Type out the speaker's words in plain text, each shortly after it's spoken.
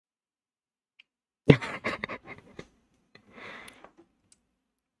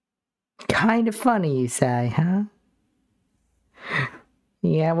Kind of funny, you say, huh?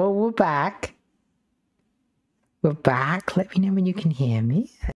 Yeah, well, we're back. We're back. Let me know when you can hear me.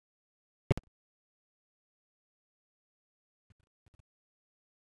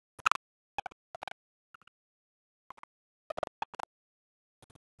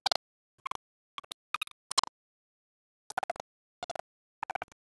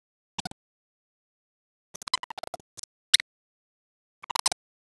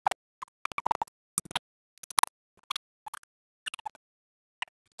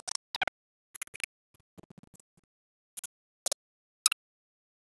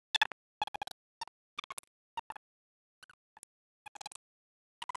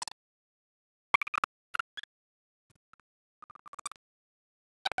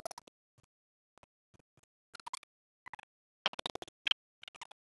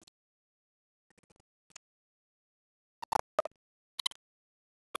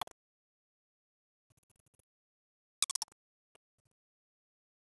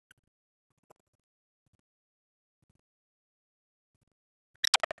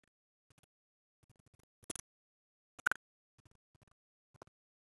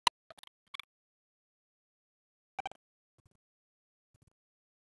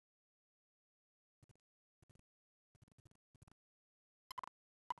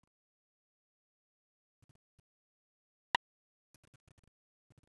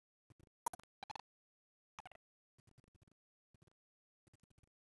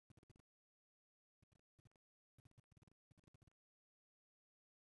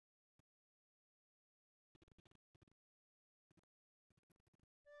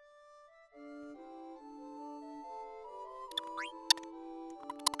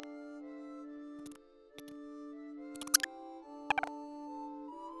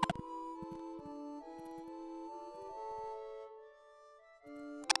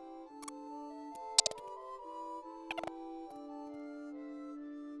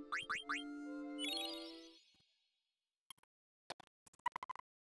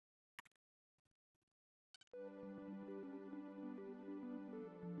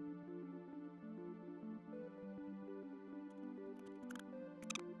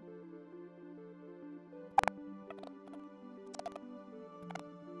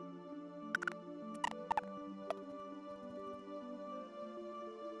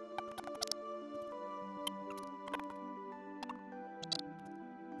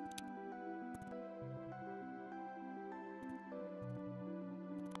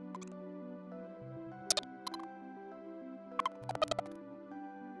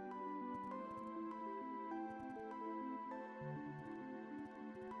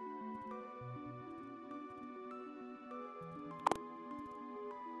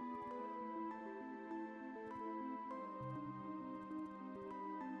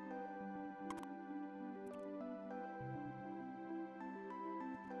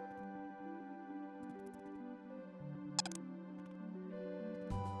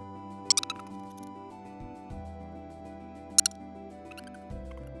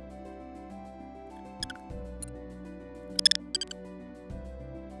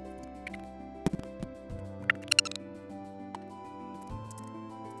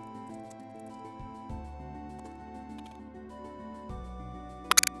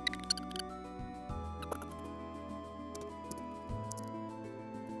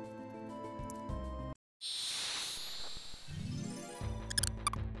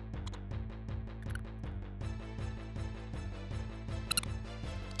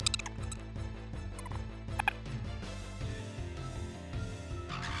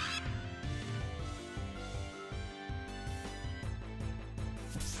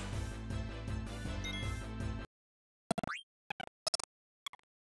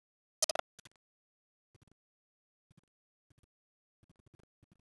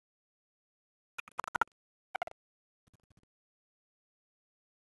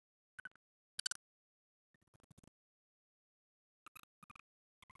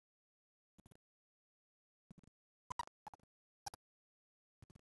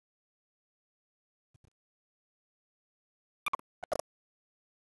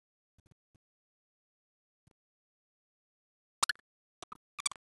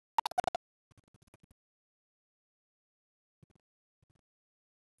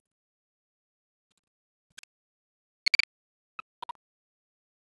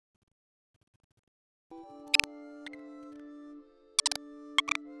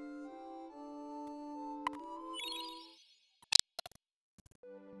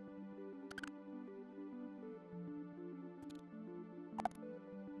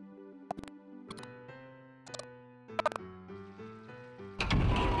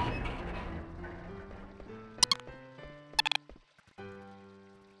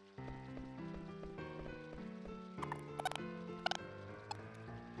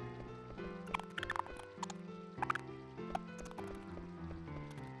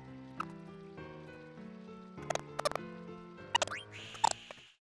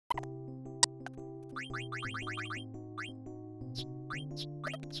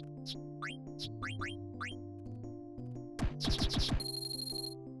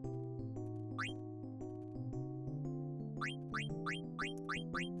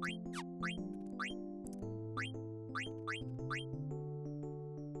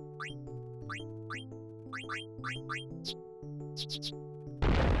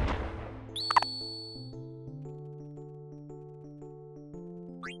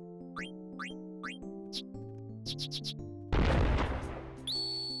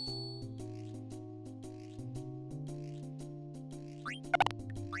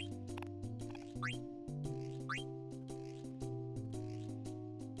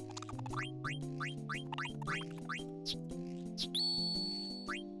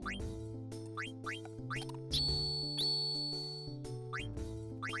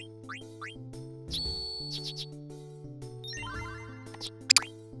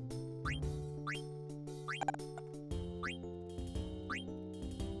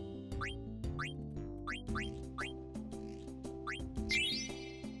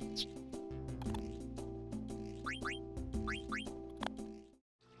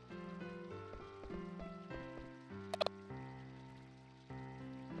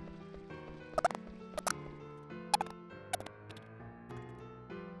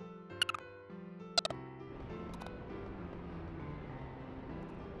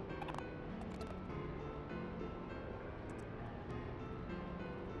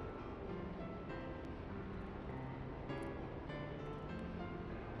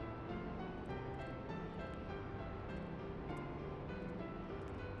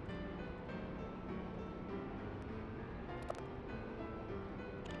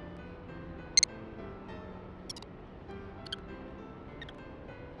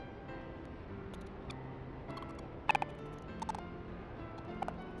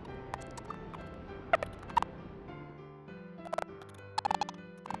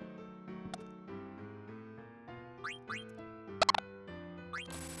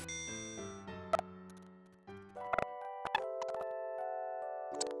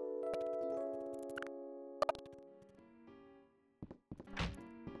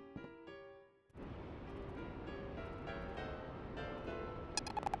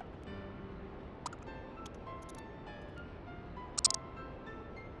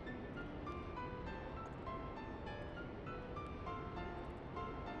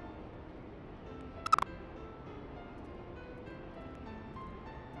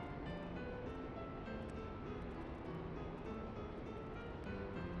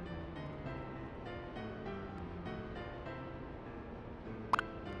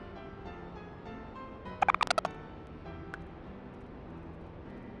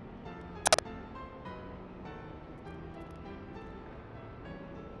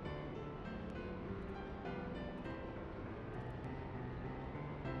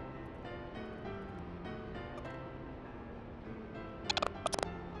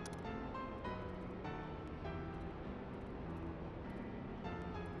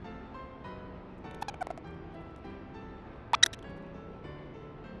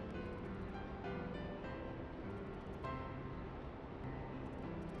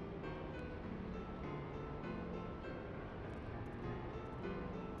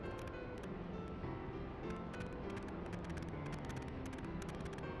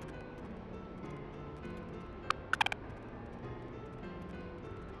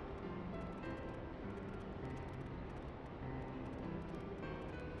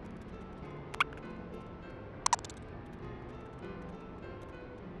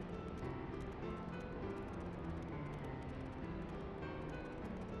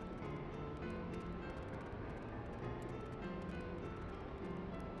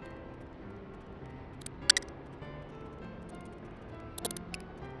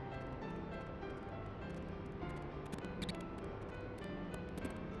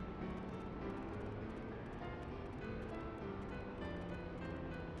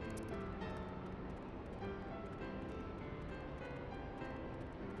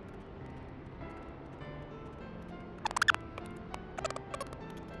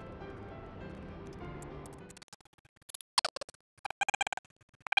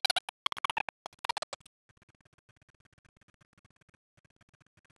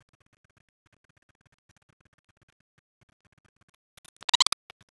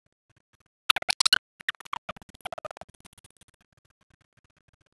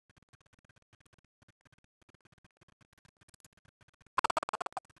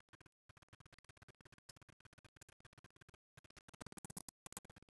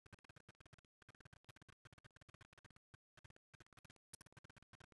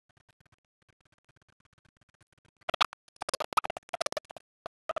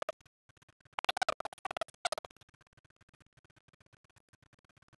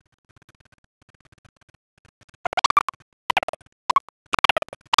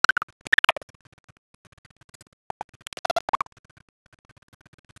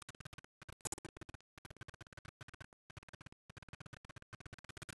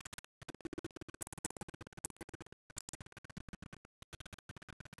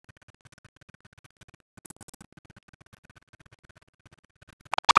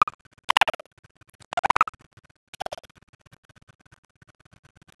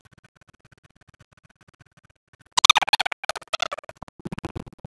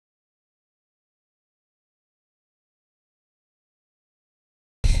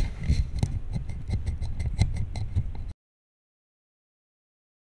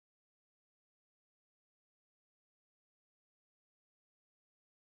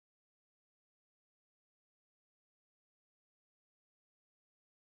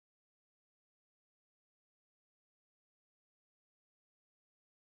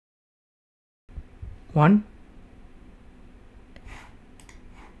 1.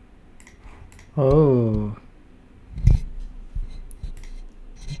 Oh.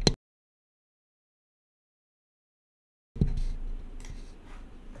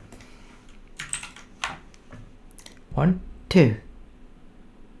 One, two.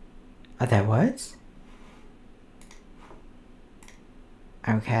 Are there words?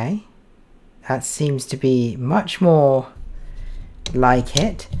 Okay. That seems to be much more like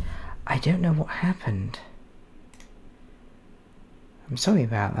it. I don't know what happened. I'm sorry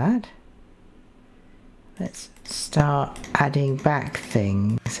about that. Let's start adding back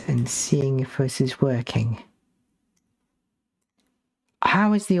things and seeing if this is working.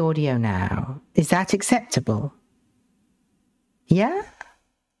 How is the audio now? Is that acceptable? Yeah?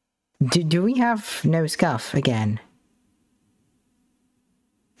 Do we have no scuff again?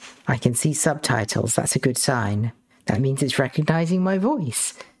 I can see subtitles. That's a good sign. That means it's recognizing my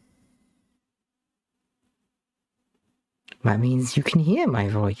voice. That means you can hear my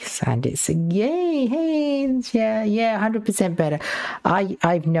voice, and it's a yay, hey, yeah, 100% better.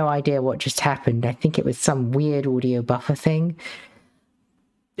 I've no idea what just happened. I think it was some weird audio buffer thing.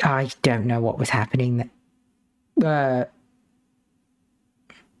 I don't know what was happening. That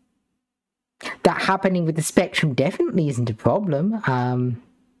happening with the Spectrum definitely isn't a problem.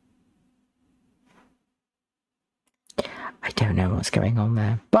 I don't know what's going on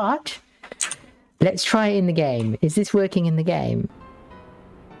there, but let's try it in the game. Is this working in the game?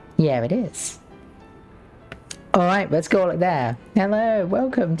 Yeah, it is. Alright, let's call it there. Hello,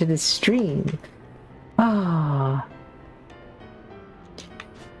 welcome to the stream. I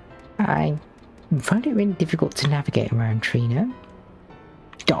find it really difficult to navigate around Trina.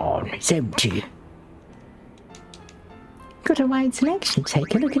 Darn, it's empty. Got a wide selection,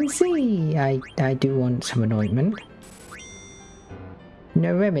 take a look and see. I do want some anointment.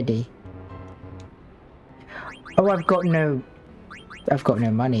 No remedy. Oh, I've got no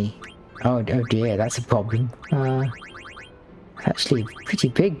money. Oh dear, that's a problem. Actually a pretty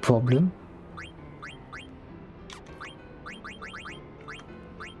big problem.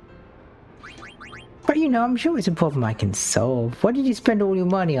 But you know, I'm sure it's a problem I can solve. What did you spend all your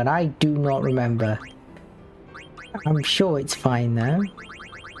money on? I do not remember. I'm sure it's fine though.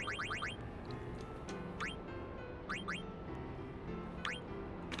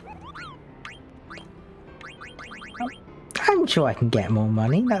 I'm sure I can get more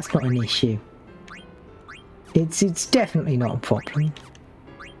money. That's not an issue. It's definitely not a problem.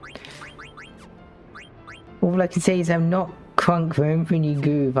 All I can say is I'm not crunk for infinity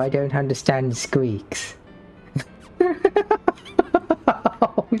groove. I don't understand squeaks.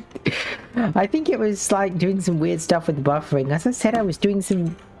 I think it was like doing some weird stuff with the buffering. As I said, I was doing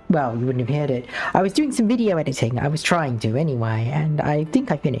some... Well, you wouldn't have heard it. I was doing some video editing. I was trying to anyway, and I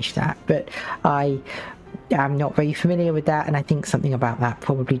think I finished that. But I'm not very familiar with that, and I think something about that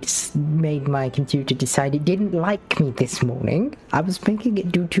probably just made my computer decide it didn't like me this morning. I was making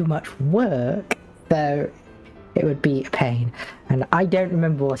it do too much work, so it would be a pain. And I don't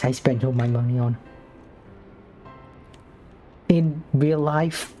remember what I spent all my money on. In real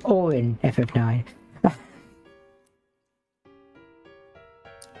life or in FF9.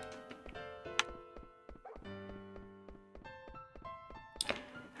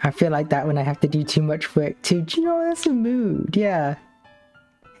 I feel like that when I have to do too much work too. Do you know, that's a mood, yeah.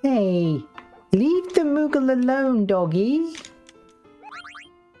 Hey, leave the Moogle alone, doggy.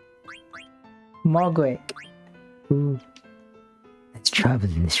 Margaret. Ooh. Let's travel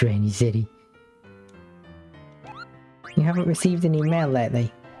in this rainy city. You haven't received any mail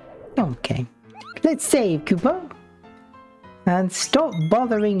lately. Okay. Let's save, Cooper. And stop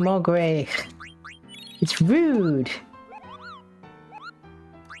bothering Margaret. It's rude.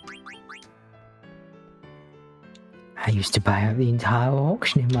 I used to buy out the entire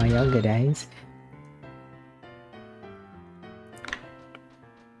auction in my younger days.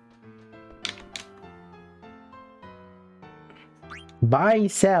 Buy,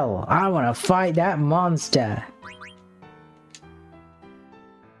 sell. I want to fight that monster.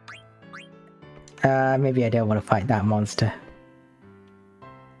 Maybe I don't want to fight that monster.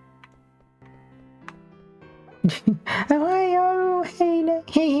 Oh,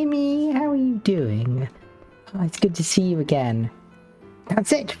 hey, me. How are you doing? Oh, it's good to see you again.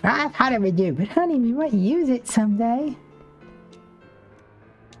 That's it. I've had it with you, but honey, we might use it someday.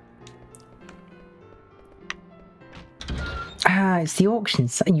 Ah, it's the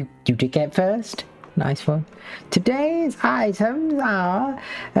auctions. You did get first. Nice one. Today's items are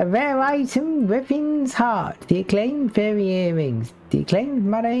a rare item, Griffin's heart, the acclaimed fairy earrings, the acclaimed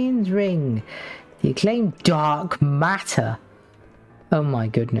Marian's ring, the acclaimed dark matter. Oh my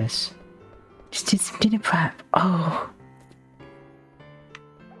goodness. Just did some dinner prep. Oh.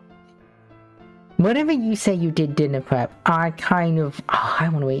 Whenever you say you did dinner prep, I kind of... Oh, I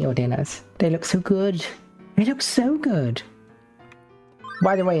want to eat your dinners. They look so good. They look so good.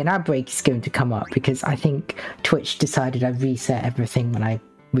 By the way, an ad break is going to come up because I think Twitch decided I'd reset everything when I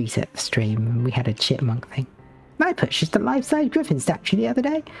reset the stream and we had a chipmunk thing. And I purchased a life-size griffin statue the other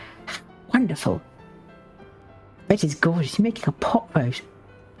day. Wonderful. Bet it's gorgeous. You're making a pot roast.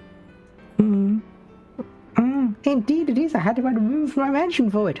 Indeed it is. I had to run a room from my mansion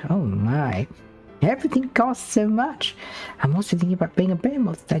for it. Oh my. Everything costs so much. I'm also thinking about being a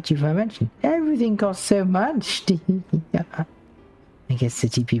behemoth statue for my mansion. Everything costs so much. I guess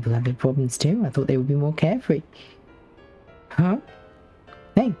city people have their problems too. I thought they would be more carefree. Huh?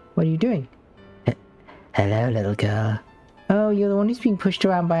 Hey, what are you doing? Hello, little girl. Oh, you're the one who's being pushed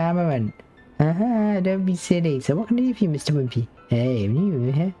around by Amaranth. Don't be silly. So what can I do for you, Mr. Wimpy? Hey, are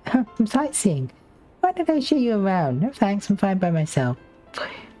you here? I'm sightseeing. Why did I show you around? No thanks, I'm fine by myself.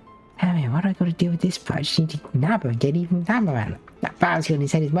 Tell me, what do I got to do with this part? I just need to nab her and get even with Amaranth. That bow's on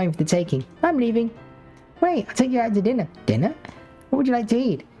his head is mine for the taking. I'm leaving. Wait, I'll take you out to dinner. Dinner? What would you like to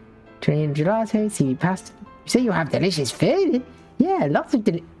eat? Train gelato, seaweed pasta. You say you have delicious food? Yeah, lots of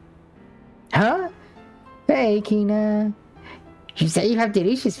Huh? Hey, Kina. You say you have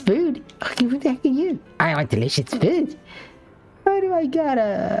delicious food? Okay, what the heck are you? I want delicious food. How do I get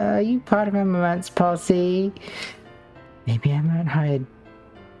Are you part of Amaranth's posse? Maybe Amaranth hired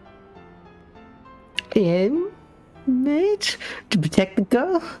him, mate, to protect the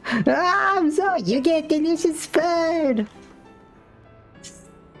girl? Ah, I'm sorry, you get delicious food.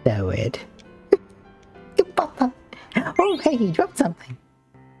 So weird. Oh, hey, he dropped something.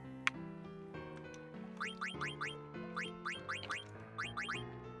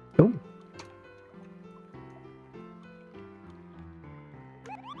 Oh.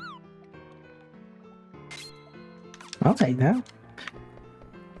 I'll take that.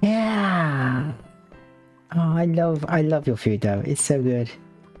 Yeah. Oh, I love your food though. It's so good.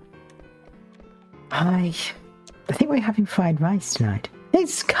 I think we're having fried rice tonight.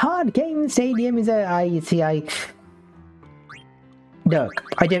 This card game stadium is Look,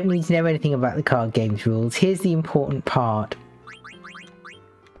 I don't need to know anything about the card game's rules. Here's the important part.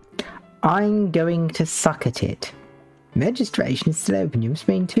 I'm going to suck at it. Registration is still open. You must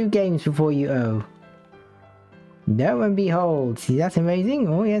win 2 games before you owe. Lo and behold, see, that's amazing.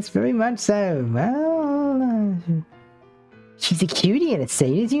 Oh yes, very much so. Well, she's a cutie in a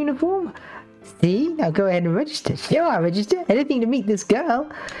sailor's uniform. See, now go ahead and register. Sure, I'll register. Anything to meet this girl.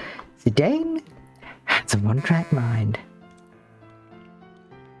 Zidane has a one-track mind.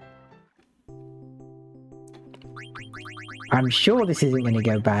 I'm sure this isn't going to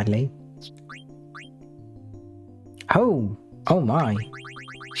go badly. Oh my.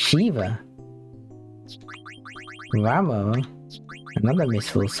 Shiva. Ramo. Another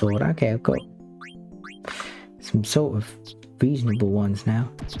Mistful sword. Okay, I've got some sort of reasonable ones now.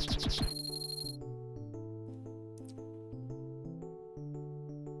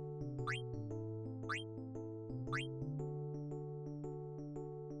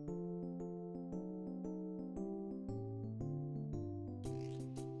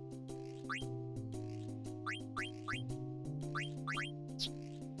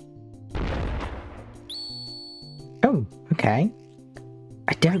 Oh, okay.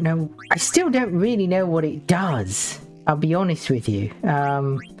 I don't know. I still don't really know what it does. I'll be honest with you.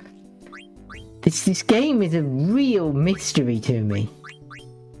 This game is a real mystery to me.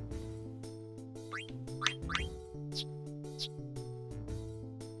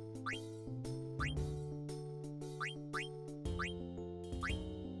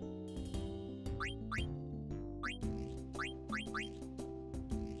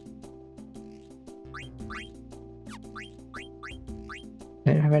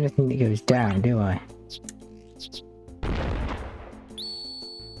 I don't have anything that goes down, do I?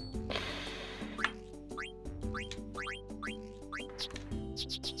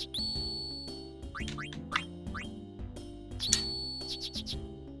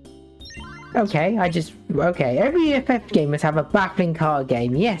 Okay, okay, every FF game must have a baffling card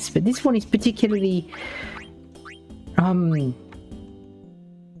game, yes, but this one is particularly,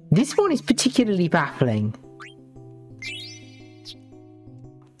 this one is particularly baffling.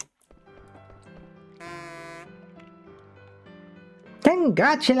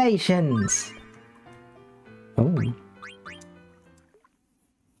 Congratulations! Oh.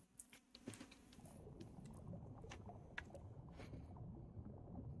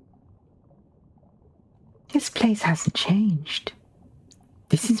 This place hasn't changed.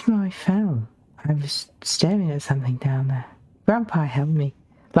 This is where I fell. I was staring at something down there. Grandpa helped me.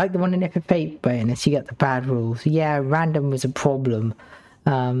 Like the one in FF8, but unless you get the bad rules. Yeah, random was a problem.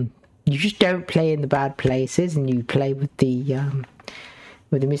 You just don't play in the bad places, and you play with the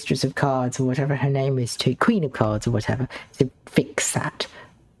Mistress of Cards, or whatever her name is, to Queen of Cards, or whatever, to fix that.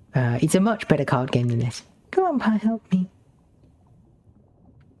 It's a much better card game than this. Come on, Pa, help me.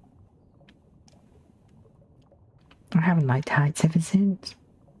 I haven't liked heights ever since.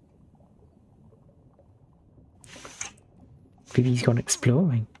 Vivi's gone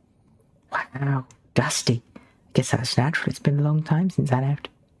exploring. Wow, dusty. I guess that's natural. It's been a long time since I left.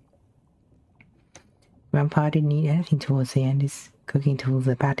 Grandpa didn't eat anything towards the end. His cooking tools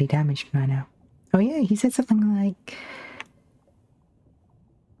are badly damaged by now. Oh yeah, he said something like...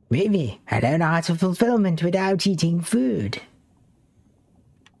 Vivi, I don't know how to fulfillment without eating food.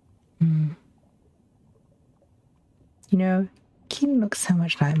 You know, King looks so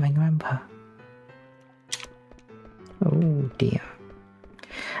much like my grandpa. Oh dear.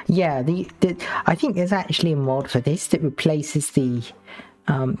 Yeah, I think there's actually a mod for this that replaces the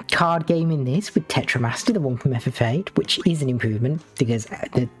card game in this with Tetramaster, the one from FF8, which is an improvement because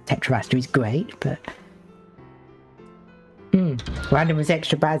the Tetramaster is great, but... Random was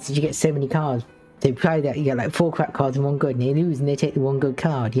extra bad since you get so many cards. They play that, you get like 4 crap cards and 1 good, and they lose and they take the 1 good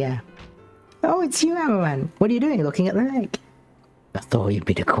card, yeah. Oh, it's you, Amaran. What are you doing looking at the lake? I thought you'd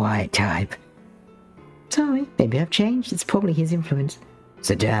be the quiet type. Sorry, maybe I've changed. It's probably his influence.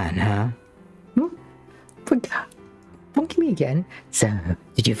 Sedan, huh? Won't me again. So,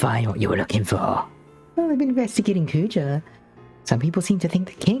 did you find what you were looking for? Well, I've been investigating Kuja. Some people seem to think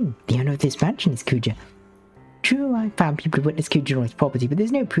the king, the owner of this mansion, is Kuja. True, I found people who witnessed Kuja on his property, but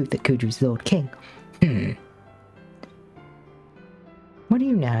there's no proof that Kuja is Lord King. What do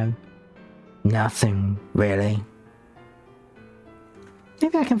you know? Nothing, really.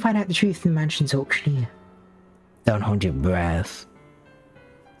 Maybe I can find out the truth in the mansion's auctioneer. Don't hold your breath.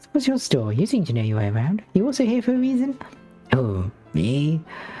 So what's your story? You seem to know your way around. You also here for a reason? Oh, me?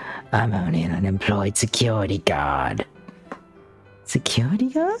 I'm only an unemployed security guard. Security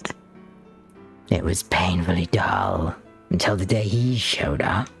guard? It was painfully dull until the day he showed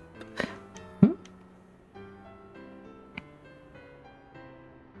up.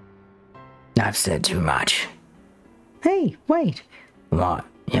 I've said too much. Hey, wait. What?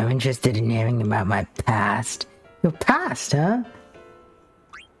 You're interested in hearing about my past? Your past, huh?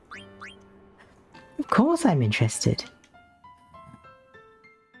 Of course I'm interested.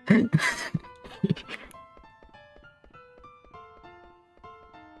 I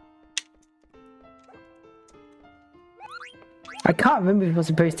can't remember if I was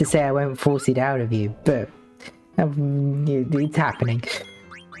supposed to say I won't force it out of you, but it's happening.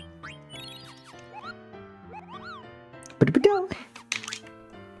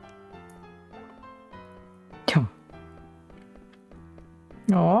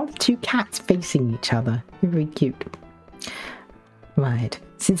 Oh, the 2 cats facing each other. Very cute. Right.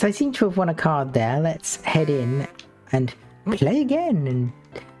 Since I seem to have won a card there, let's head in and play again in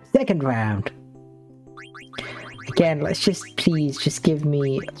second round. Again, let's please just give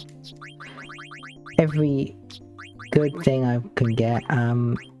me every good thing I can get.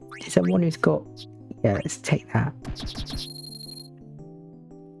 Is there one who's got... Yeah, let's take that.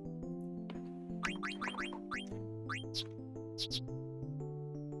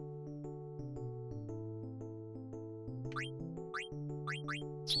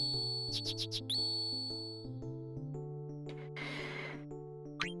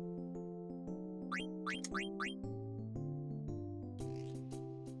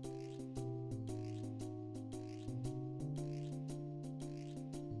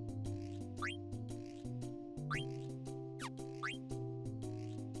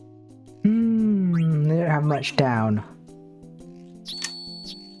 They don't have much down.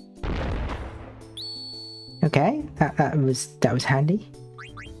 Okay, that was handy.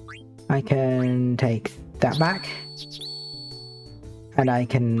 I can take that back, and I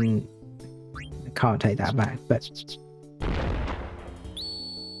can't take that back, but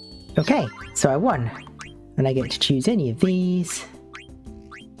okay. So I won, and I get to choose any of these,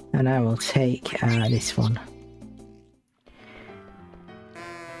 and I will take this one.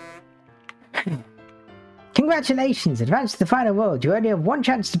 Congratulations! Advance to the final world. You only have 1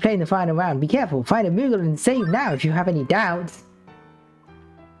 chance to play in the final round. Be careful. Find a Moogle and save now if you have any doubts.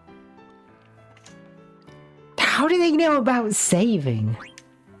 How do they know about saving?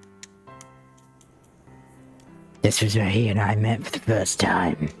 This was where he and I met for the first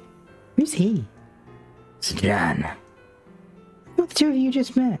time. Who's he? Sedan. I thought the 2 of you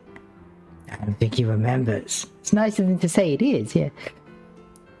just met. I don't think he remembers. It's nice of him to say it is, yeah.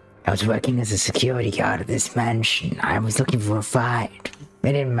 I was working as a security guard at this mansion. I was looking for a fight.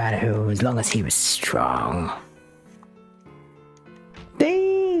 It didn't matter who, as long as he was strong.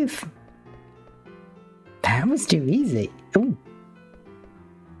 Thief! That was too easy. Ooh.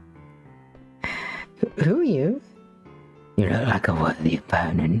 Who are you? You look like a worthy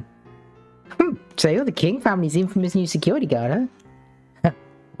opponent. So you're the King family's infamous new security guard, huh?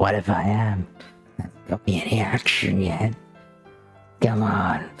 What if I am? Got me any action yet? Come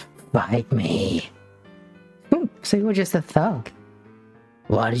on, fight me. So you're just a thug.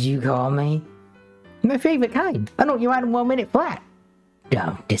 What did you call me? My favorite kind. I knocked you out in 1 minute flat.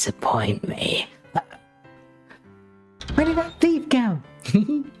 Don't disappoint me. Where did that thief go?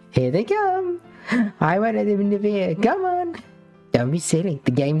 Here they come. I won't let them interfere. Come on. Don't be silly.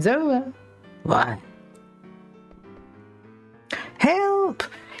 The game's over. What? Help!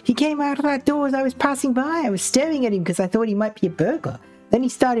 He came out of that door as I was passing by. I was staring at him because I thought he might be a burglar. Then he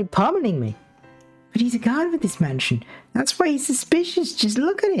started pummeling me. But he's a guard of this mansion. That's why he's suspicious. Just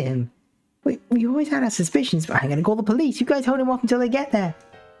look at him. We always had our suspicions, but I'm going to call the police. You guys hold him off until they get there.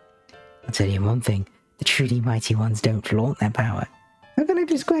 I'll tell you one thing. The truly mighty ones don't flaunt their power. How can I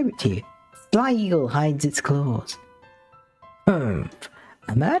describe it to you? Sly eagle hides its claws. I'm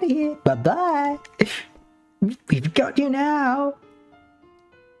out of here. Bye-bye. We've got you now.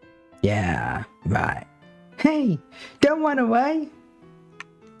 Yeah, right. Hey, don't run away.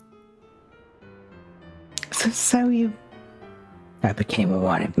 So you... I became a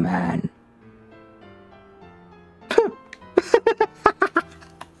wanted man.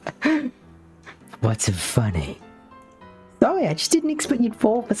 What's so funny? Sorry, I just didn't expect you'd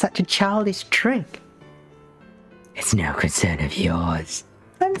fall for such a childish trick. It's no concern of yours.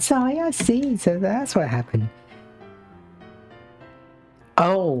 I'm sorry, I see, so that's what happened.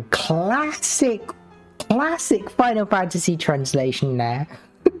 Oh, classic Final Fantasy translation there.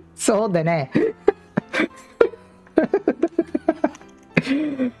 Så den är.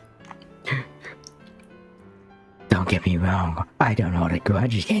 Don't get me wrong, I don't hold a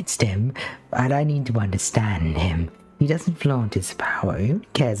grudge against him, but I need to understand him. He doesn't flaunt his power, he only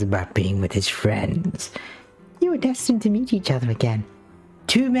cares about being with his friends. You are destined to meet each other again.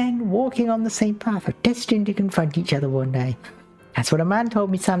 Two men walking on the same path are destined to confront each other one day. That's what a man told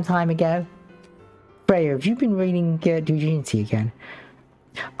me some time ago. Freya, have you been reading Dujinsi again?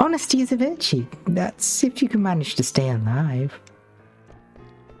 Honesty is a virtue. That's if you can manage to stay alive.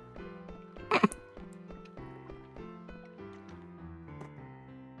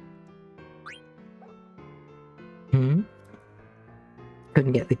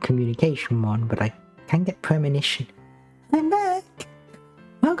 Couldn't get the communication one, but I can get premonition. I'm back.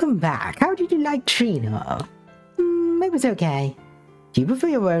 Welcome back. How did you like Trina? It was okay. Do you prefer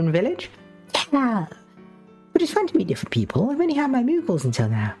your own village? Yeah. But it's fun to meet different people. I've only had my Moogles until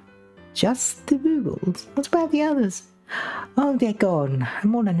now. Just the Moogles? What about the others? Oh, they're gone.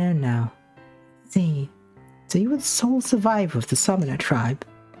 I'm all alone now. See. So you were the sole survivor of the Summoner tribe.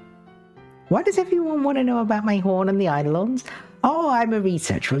 Why does everyone want to know about my horn and the Eidolons? Oh, I'm a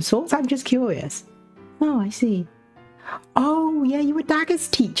researcher of sorts. I'm just curious. Oh, I see. Oh, yeah, you were Dagger's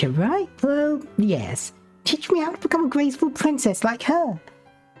teacher, right? Well, yes. Teach me how to become a graceful princess like her.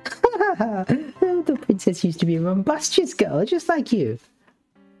 The princess used to be a rumbustious girl, just like you.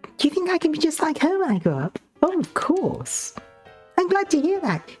 Do you think I can be just like her when I grow up? Oh, of course. I'm glad to hear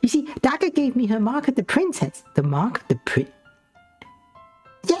that. You see, Dagger gave me her mark of the princess. The mark of the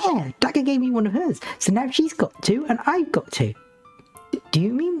Yeah, Dagger gave me one of hers. So now she's got two, and I've got two. Do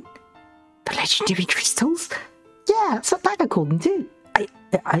you mean the legendary crystals? Yeah, that's what Dagger called them too.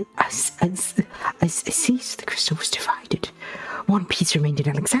 I see the crystal was divided. One piece remained in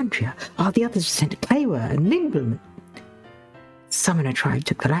Alexandria, while the others were sent to Claywer and Lindblom. Summoner tribe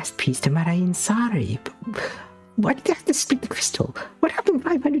took the last piece to Marain Sari, but why did they have to split the crystal? What happened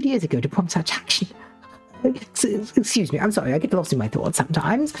 500 years ago to prompt such action? Excuse me, I'm sorry, I get lost in my thoughts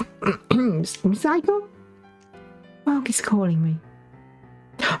sometimes. Psycho? Mark is calling me.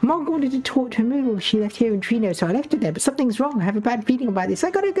 Mog wanted to talk to her Moogle. She left here in Trino, so I left her there, but something's wrong. I have a bad feeling about this. I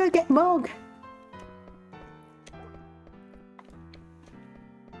gotta go get Mog.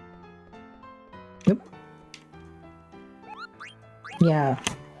 Nope. Yeah.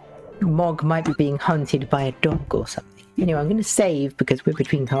 Mog might be being hunted by a dog or something. Anyway, I'm gonna save because we're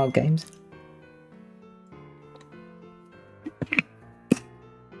between card games.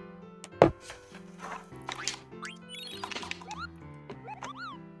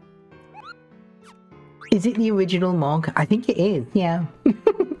 Is it the original Mog? I think it is, yeah.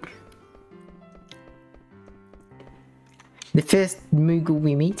 The first Moogle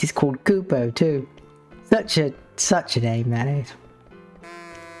we meet is called Kupo too. Such a name that is.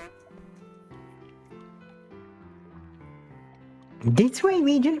 This way,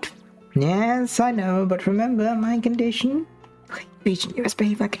 Regent. Yes, I know, but remember my condition. Regent, you must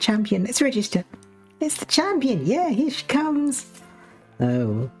behave like a champion. Let's register. It's the champion. Yeah, here she comes.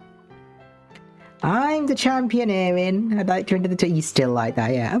 Oh. I'm the champion, Erin. I'd like to enter the You still like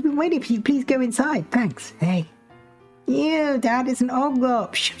that, yeah. I've been waiting for you. Please go inside. Thanks. Hey. You, that is an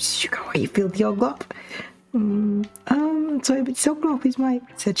oglop. Sugar, you filthy oglop. Sorry, but Oglop is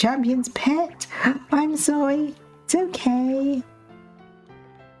it's a champion's pet. I'm sorry. It's okay.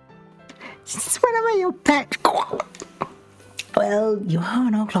 Since when am I your pet? Well, you are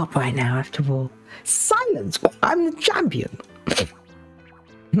an oglop right now, after all. Silence! I'm the champion.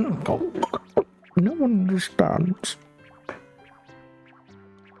 No one understands.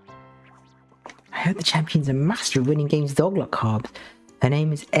 I heard the champion's a master of winning games with Oglop carbs. Her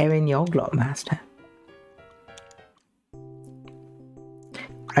name is Erin the Oglop Master.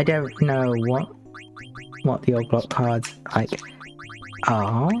 I don't know what the Oglop cards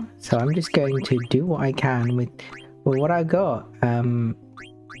are, so I'm just going to do what I can with what I got.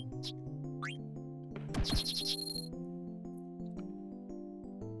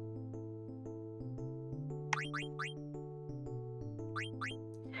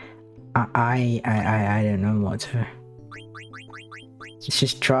 I don't know what to. Let's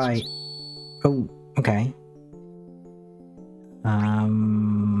just try. Oh, okay.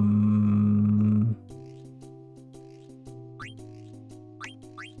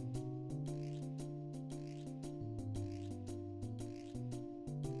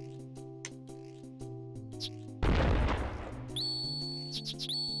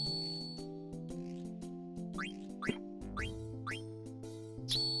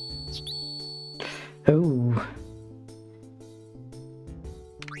 Oh.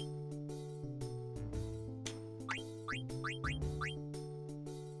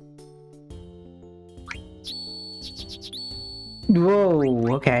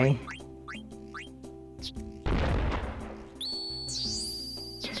 Whoa, okay.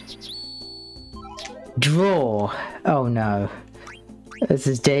 Draw. Oh no. This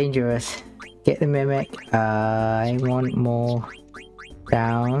is dangerous. Get the mimic. I want more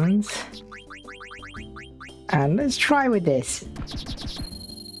downs. And let's try with this.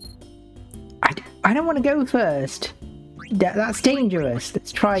 I don't want to go first. That's dangerous.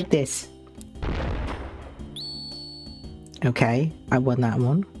 Let's try this. Okay, I won that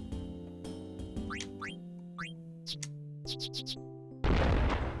one.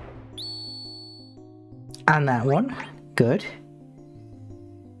 And that one. Good.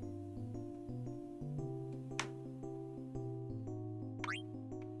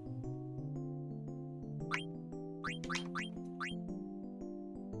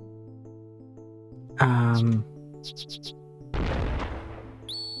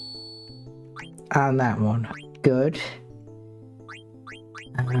 And that one. Good.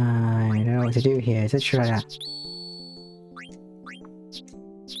 I don't know what to do here. Let's try that.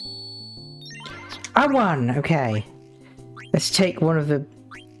 I won! Okay. Let's take one of the...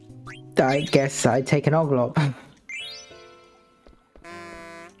 I guess I'd take an Oglop.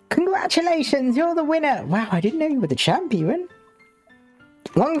 Congratulations! You're the winner! Wow, I didn't know you were the champion.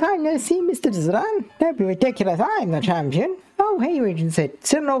 Long time no see, Mr. Zidane. Don't be ridiculous, I'm the champion. Oh, hey, Regent Sid.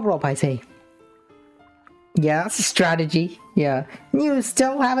 Still an Oglop, I see. Yeah, that's a strategy. Yeah. You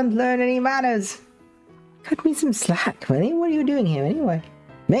still haven't learned any manners. Cut me some slack, Willie. What are you doing here anyway?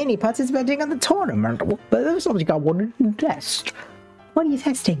 Mainly participating in the tournament, but there's something I wanted to test. What are you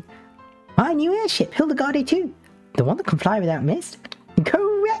testing? My new airship, Hildegarde 2. The one that can fly without mist?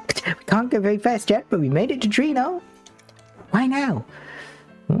 Correct! We can't go very fast yet, but we made it to Trino. Why now?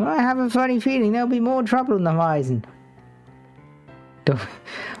 Well, I have a funny feeling there'll be more trouble on the horizon.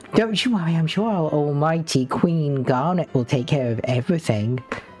 Don't you worry, I'm sure our almighty Queen Garnet will take care of everything.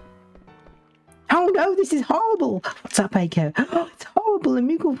 Oh no, this is horrible! What's up, Aiko? Oh, it's horrible, and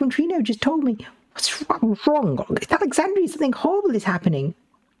Moogle from Trino just told me. What's wrong? It's Alexandria, something horrible is happening.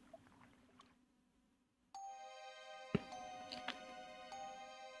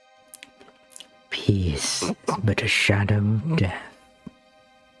 Peace, but a shadow of death.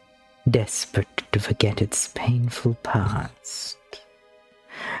 Desperate to forget its painful past.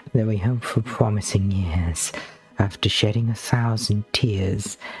 Though we hope for promising years, after shedding 1,000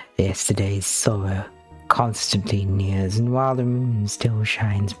 tears, yesterday's sorrow constantly nears, and while the moon still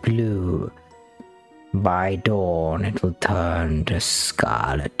shines blue, by dawn it will turn to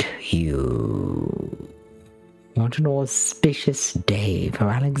scarlet hue. What an auspicious day for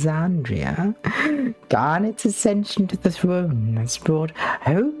Alexandria. Garnet's ascension to the throne has brought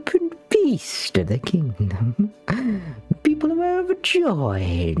hope and peace to the kingdom. People are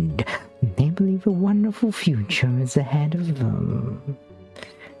overjoyed. They believe a wonderful future is ahead of them.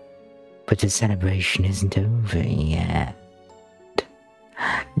 But the celebration isn't over yet.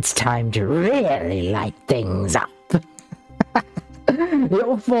 It's time to really light things up.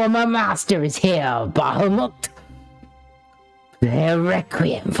 Your former master is here, Bahamut. Their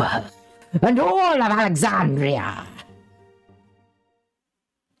requiem for her, and all of Alexandria.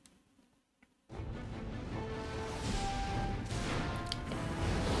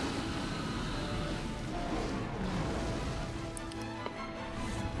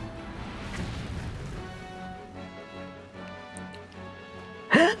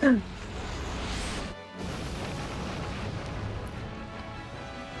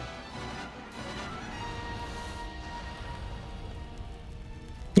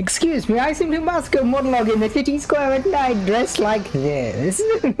 Excuse me, I simply must go monologue in the city square at night dressed like this.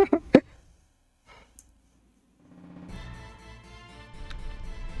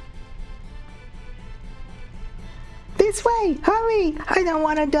 This way! Hurry! I don't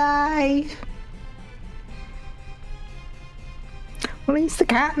want to die! At least the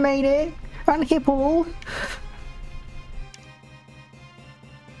cat made it! On Hipple!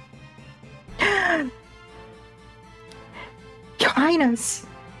 Your Highness!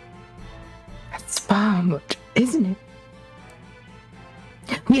 That's Bahamut, isn't it?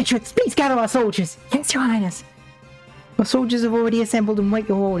 Beatrix, please gather our soldiers! Yes, Your Highness! Our soldiers have already assembled and wait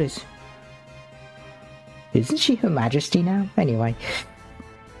your orders. Isn't she Her Majesty now? Anyway.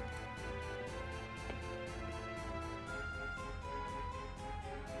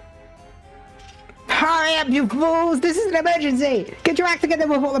 Hurry up, you fools! This is an emergency! Get your act together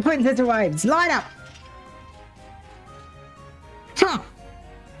before the princess arrives! Line up!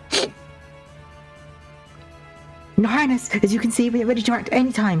 Your Highness, as you can see, we are ready to act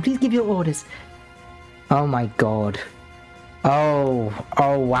any time. Please give your orders. Oh my god. Oh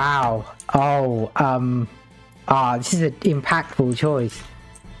wow. This is an impactful choice.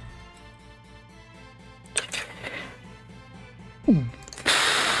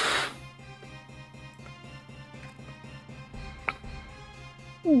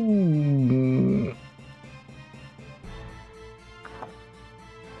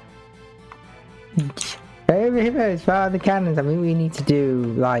 As far as the cannons, I mean, we need to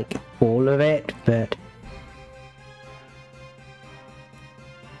do like all of it, but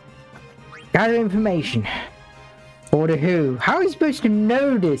gather information. Order who? How are you supposed to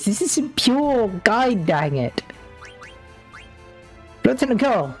know this? This is some pure guide, dang it. Lieutenant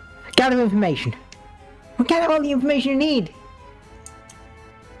Cole, gather information. We'll gather all the information you need.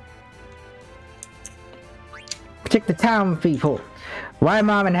 Protect the town people.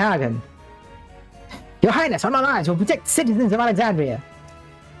 Weimar and Hagen. Your Highness, on our lives, will protect the citizens of Alexandria.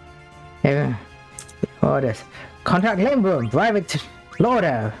 Orders. Contact Limburn, Private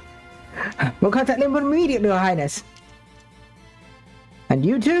Lordo. We'll contact Limburn immediately, Your Highness. And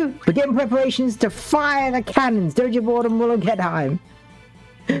you two, begin preparations to fire the cannons. Don't you board and we'll get time.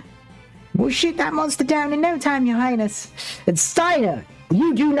 We'll shoot that monster down in no time, Your Highness. And Steiner,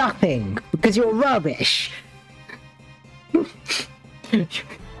 you do nothing, because you're rubbish. You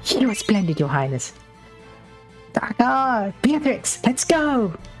are splendid, Your Highness. Dakar, Beatrix, let's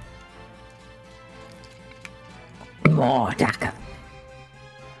go! More Dakar.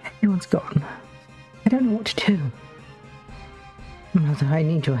 Everyone's gone. I don't know what to do. Mother, I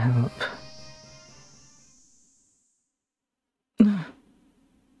need your help.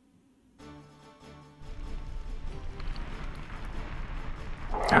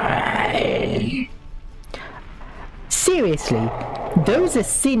 Seriously, those are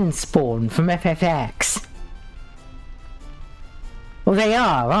sin spawn from FFX. Well, they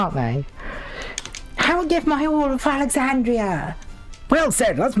are, aren't they? I will give my all for Alexandria. Well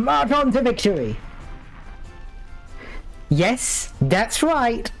said, let's march on to victory. Yes, that's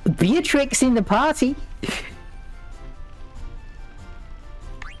right. Beatrix in the party.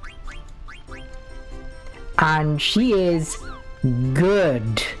 And she is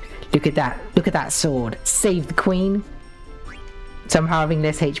good. Look at that. Look at that sword. Save the queen. Somehow having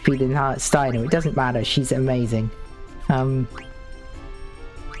less HP than Steiner. It doesn't matter. She's amazing.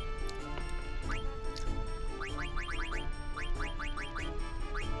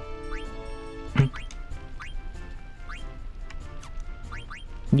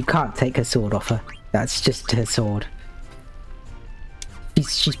 You can't take her sword off her. That's just her sword.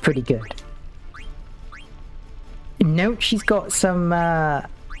 She's pretty good. Note she's got some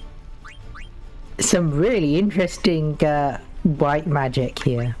really interesting white magic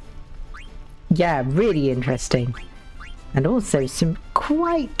here. Yeah, really interesting. And also some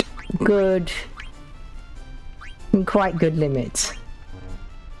quite good in quite good limits.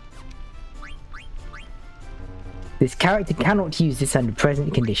 This character cannot use this under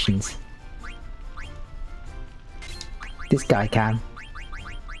present conditions. This guy can.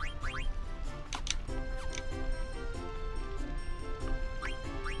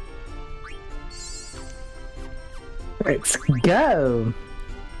 Let's go!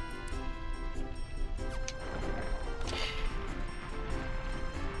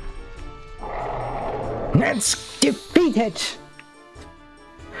 Let's defeat it!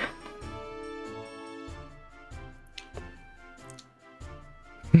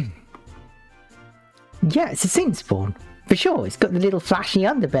 Yeah, it's a sin spawn. For sure, it's got the little flashy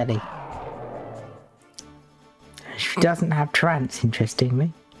underbelly. She doesn't have trance,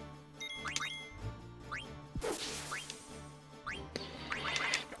 interestingly.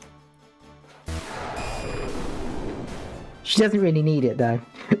 She doesn't really need it, though.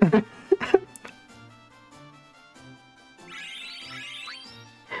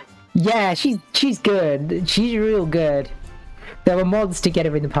 Yeah, she's good. She's real good. There were mods to get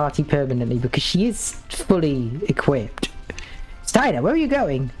her in the party permanently because she is fully equipped. Steiner, where are you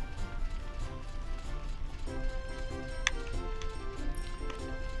going?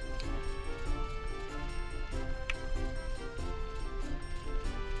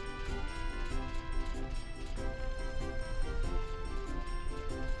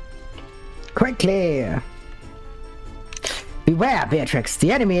 Quickly! Beware, Beatrix,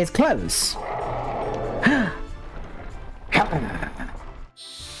 the enemy is close!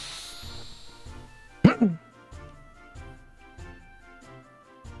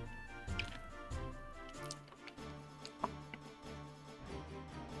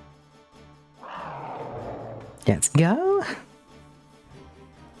 Let's go!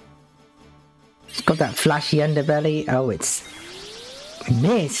 It's got that flashy underbelly. Oh, it's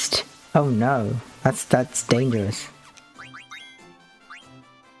missed! Oh no, that's dangerous.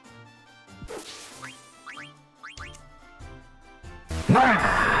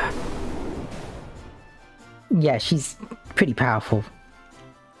 Ah! Yeah, she's pretty powerful.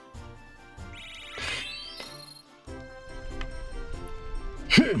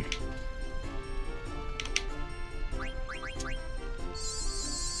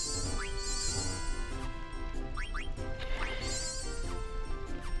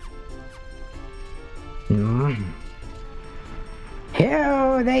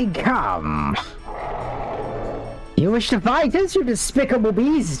 Here they come. You wish to fight us, you despicable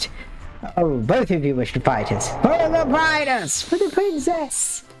beast? Oh, both of you wish to fight us. For the brightest, for the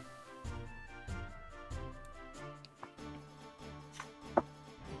princess.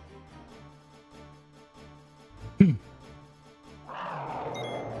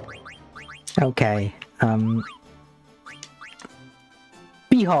 Okay,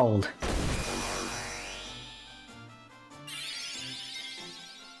 behold.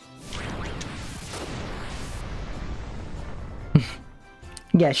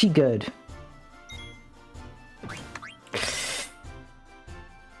 Yeah, she good.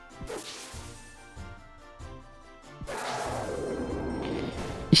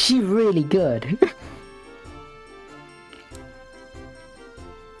 She really good.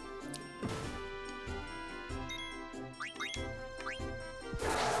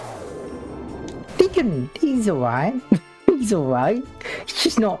 He's alright. He's alright. He's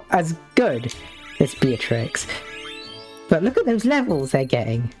just not as good as Beatrix. But look at those levels they're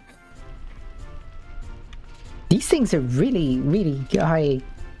getting. These things are really, really high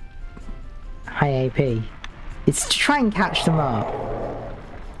AP. It's to try and catch them up.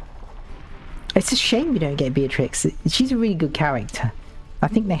 It's a shame we don't get Beatrix. She's a really good character. I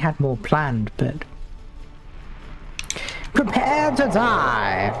think they had more planned, but... Prepare to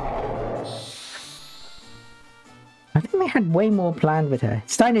die! I think they had way more planned with her.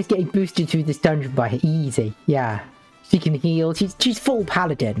 Steiner's getting boosted through this dungeon by her. Easy. Yeah. She can heal. She's full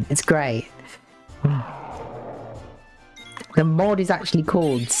paladin. It's great. The mod is actually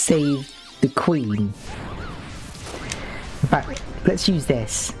called Save the Queen. In fact, let's use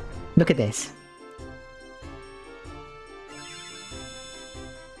this. Look at this.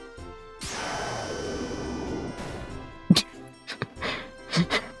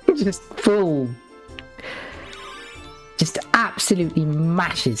 Just full. Just absolutely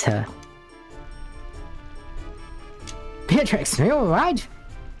mashes her. Beatrix, are you alright?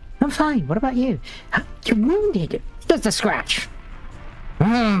 I'm fine. What about you? You're wounded. Just a scratch.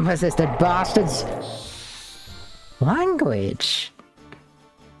 Persistent bastards. Language.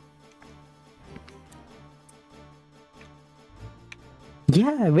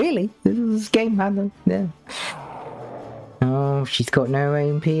 Yeah, really. This is game handle. Yeah. Oh, she's got no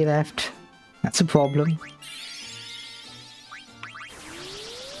AMP left. That's a problem.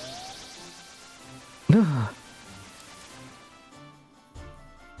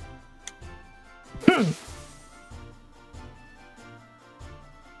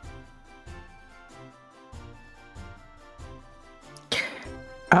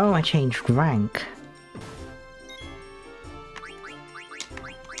 Oh, I changed rank.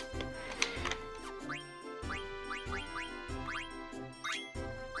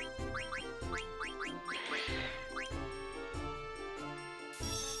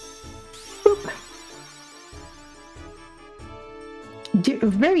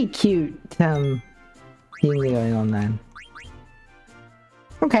 Very cute thing going on then.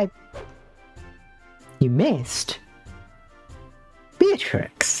 Okay. You missed.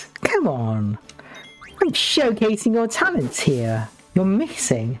 Beatrix, come on. I'm showcasing your talents here. You're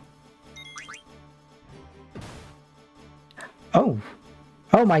missing. Oh.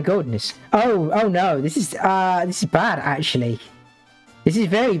 Oh my goodness. Oh no, this is bad actually. This is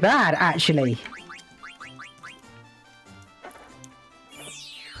very bad actually.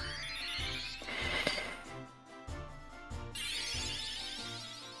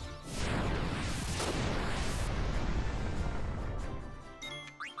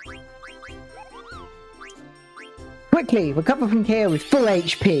 Quickly, recover from KO with full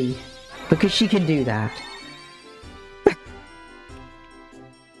HP, because she can do that.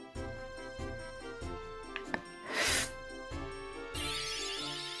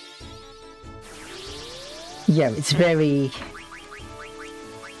 Yeah, it's very...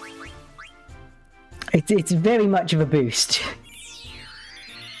 It's very much of a boost.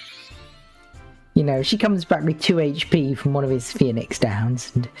 You know, she comes back with 2 HP from one of his Phoenix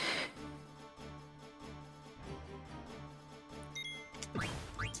downs, and...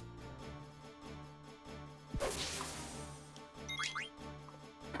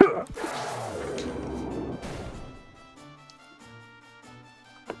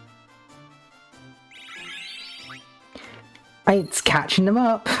 It's catching them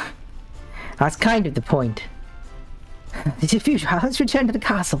up. That's kind of the point. This is futile. Let's return to the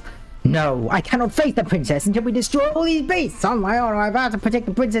castle. No, I cannot face the princess until we destroy all these beasts. On my honor, I vow to protect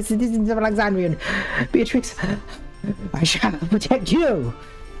the princess and citizens of Alexandria. Beatrix, I shall protect you.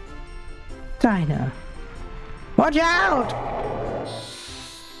 Dinah, watch out!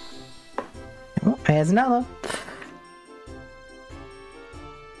 Oh, there's another.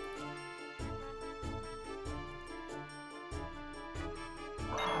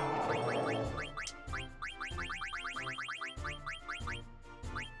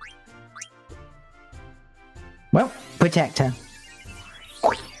 Well, protect her.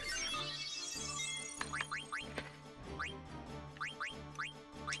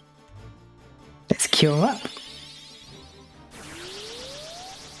 Let's cure her up.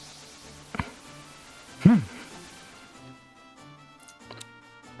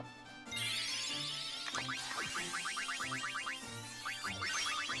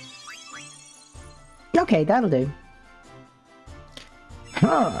 Okay, that'll do.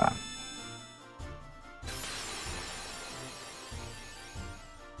 Huh.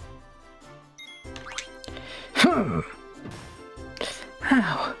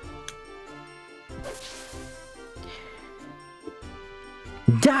 Ow.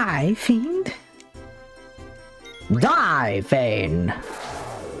 Die, fiend! Die, Fane!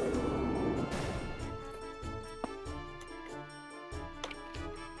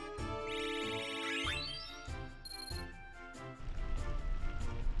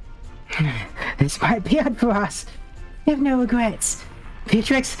 This might be it for us. You have no regrets.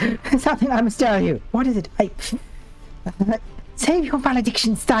 Beatrix, something I must tell you. What is it? Save your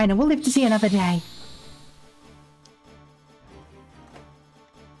valediction, Steiner. We'll live to see another day.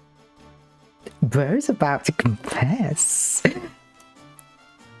 Bro's about to confess.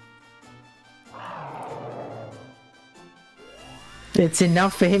 It's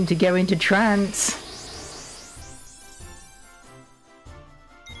enough for him to go into trance.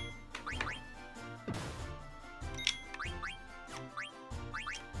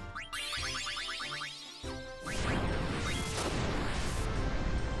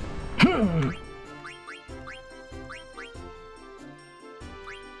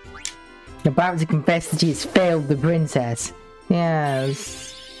 About to confess that he has failed the princess.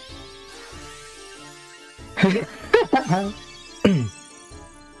 Yes.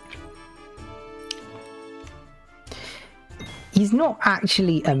 He's not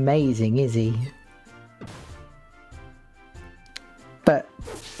actually amazing, is he? But,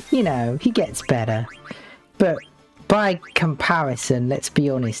 you know, he gets better. But by comparison, let's be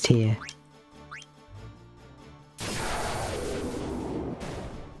honest here.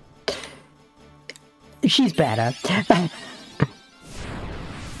 She's better.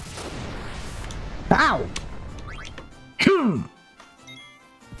 Ow!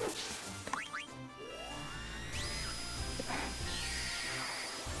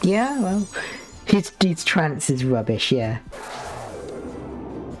 Yeah, well, his trance is rubbish, yeah.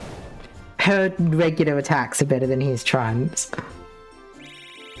 Her regular attacks are better than his trance.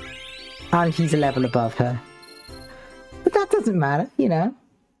 And he's a level above her. But that doesn't matter, you know.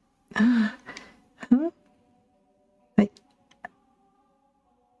 Huh? I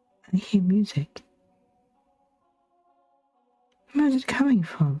hear music. Where's it coming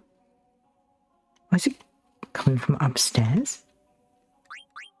from? Where's it coming from upstairs?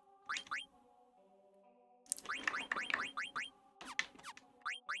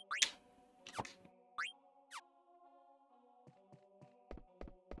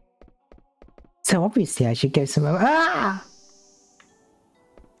 So obviously I should go somewhere. Ah!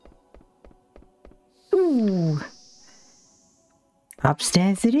 Ooh.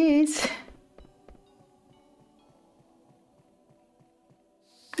 Upstairs it is.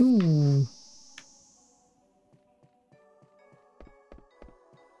 Ooh.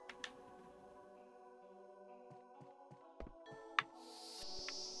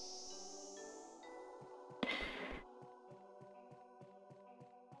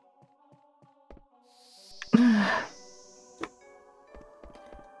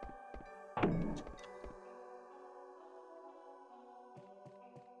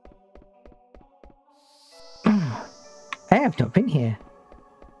 I have not been here.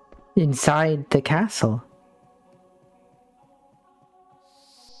 Inside the castle.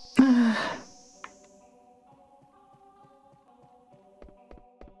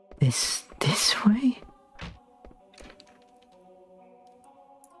 This way?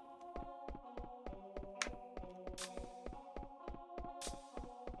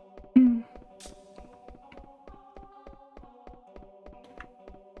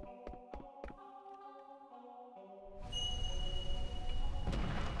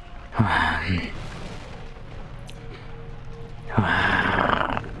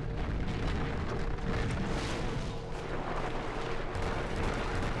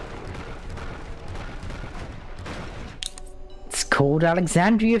 It's called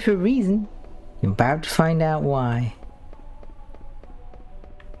Alexandria for a reason. You're about to find out why.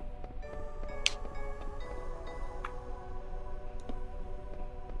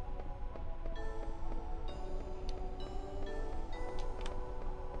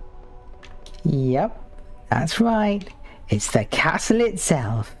 Yep, that's right. It's the castle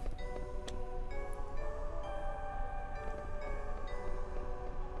itself.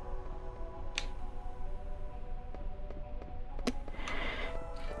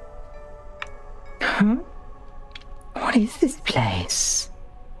 Huh? What is this place?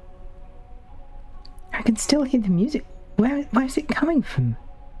 I can still hear the music. Where is it coming from?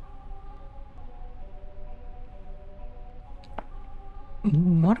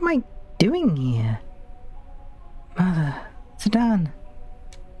 What am I doing here? Mother, Sedan.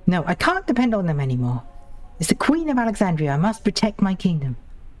 No, I can't depend on them anymore. As the Queen of Alexandria, I must protect my kingdom.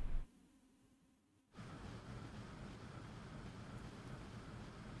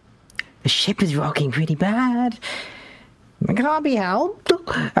 The ship is rocking pretty bad. It can't be helped.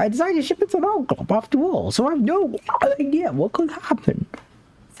 I decided to ship it to an old club after all, so I have no idea what could happen.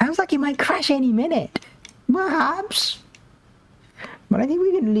 Sounds like it might crash any minute. Perhaps. But I think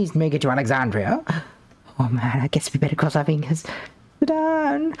we can at least make it to Alexandria. Oh man, I guess we better cross our fingers.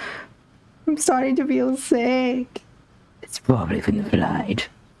 Dan, I'm starting to feel sick. It's probably from the flight.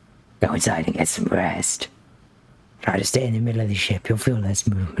 Go inside and get some rest. Try to stay in the middle of the ship, you'll feel less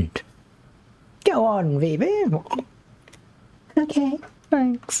movement. Go on, Vivi. Okay,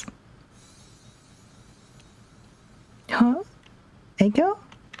 thanks. Huh? Echo?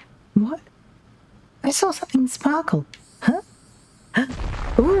 What? I saw something sparkle. Huh?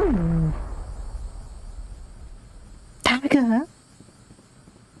 Ooh. Dagger?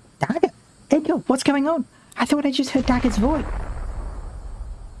 Dagger? Echo, what's going on? I thought I just heard Dagger's voice.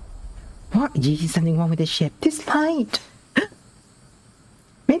 What? Is something wrong with this ship? This light.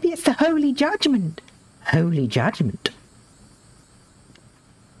 Maybe it's the Holy Judgment. Holy Judgment?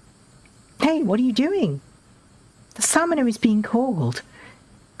 Hey, what are you doing? The summoner is being called.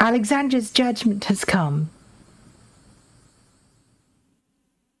 Alexandra's judgment has come.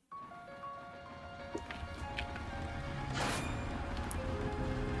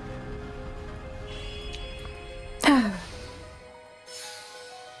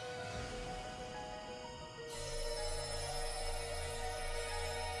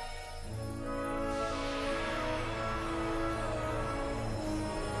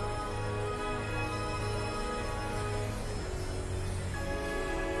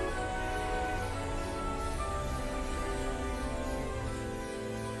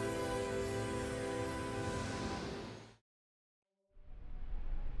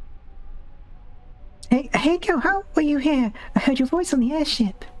 Heiko, how were you here? I heard your voice on the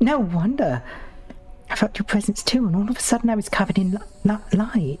airship. No wonder. I felt your presence too, and all of a sudden I was covered in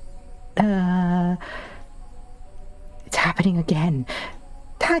light. It's happening again.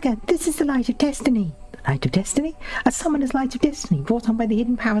 Tagger, this is the light of destiny. The light of destiny? A summoner's light of destiny, brought on by the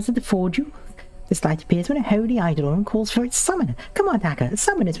hidden powers of the Forge. This light appears when a holy eidolon calls for its summoner. Come on, Tagger, as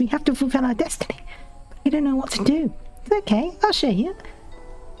summoners, we have to fulfill our destiny. But we don't know what to do. It's okay, I'll show you.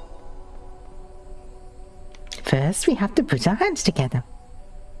 First, we have to put our hands together.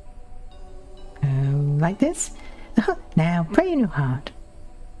 Like this? Now, pray in your heart.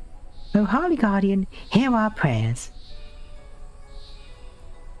 O Holy Guardian, hear our prayers.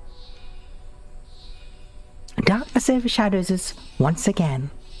 Darkness overshadows us once again.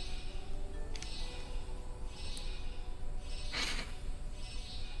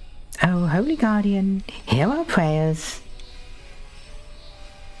 O Holy Guardian, hear our prayers.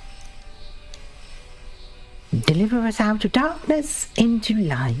 Deliver us out of darkness into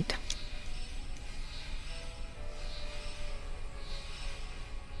light.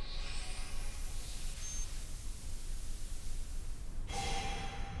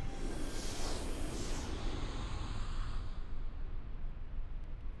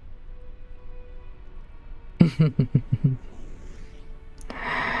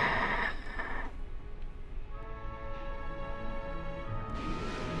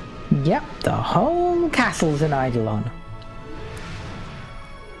 Yep, the whole castle's an eidolon.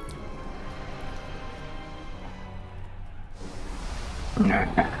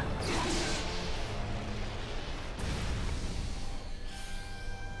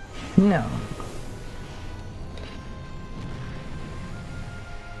 No.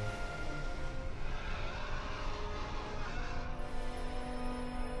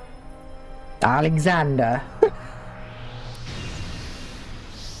 Alexander.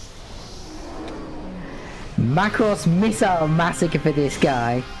 Macross missile massacre for this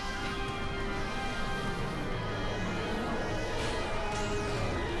guy.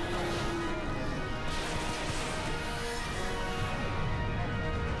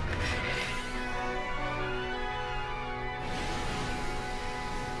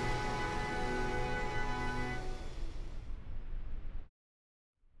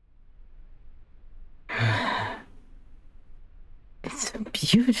 It's so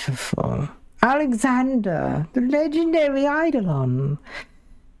beautiful. Alexander, the legendary eidolon.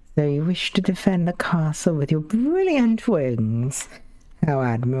 So you wish to defend the castle with your brilliant wings. How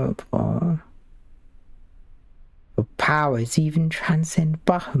admirable. Your powers even transcend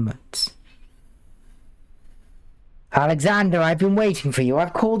Bahamut's. Alexander, I've been waiting for you.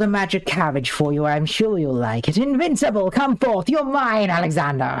 I've called a magic carriage for you. I'm sure you'll like it. Invincible, come forth. You're mine,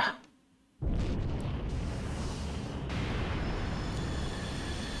 Alexander.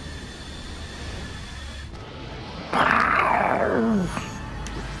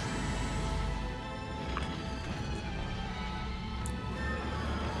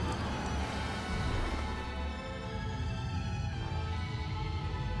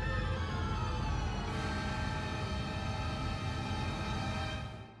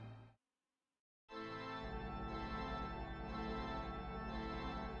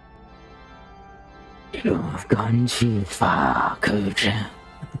 You've gone too far, Koja.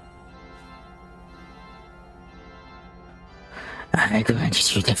 I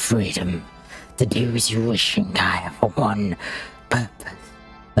granted you the freedom to do as you wish in Gaia for one purpose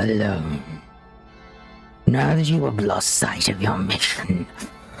alone. Now that you have lost sight of your mission,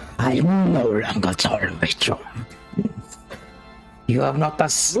 I will no longer tolerate your absence. You have not the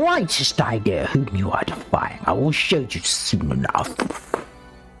slightest idea whom you are defying. I will show you soon enough.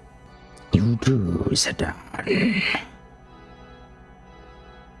 You do, Zidane.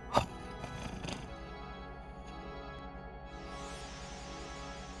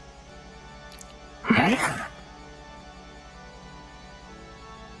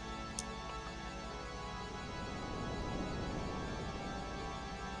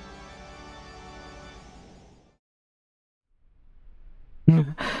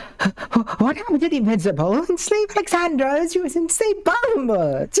 What happened to the Invincible? Enslave Alexandra as you enslaved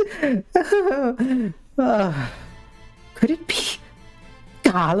Bahamut. Could it be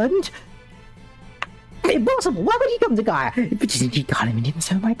Garland? Impossible! Why would he come to Gaia? If it is indeed Garland, he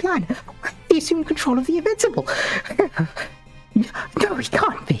didn't know my plan. Why did he assume control of the Invincible? No, he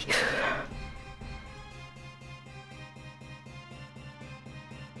can't be.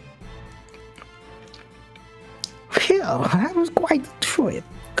 Phew, that was quite the trip.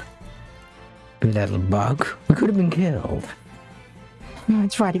 Little bug. We could have been killed.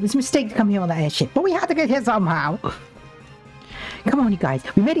 That's right, it was a mistake to come here on that airship, but we had to get here somehow. Come on, you guys.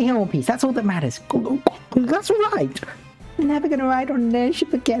 We made it here in one piece. That's all that matters. That's right. I'm never gonna ride on an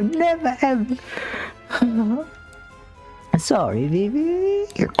airship again. Never, ever. Sorry, Vivi.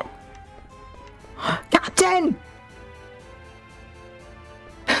 Captain!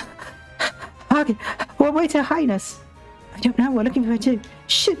 Okay, well, where's Her Highness? I don't know. We're looking for her too.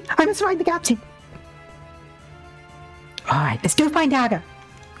 Shit! I must find the captain. All right, let's go find Aga.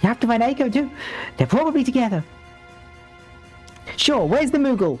 You have to find Aiko too. They're probably together. Sure. Where's the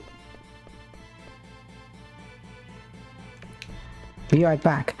Moogle? Be right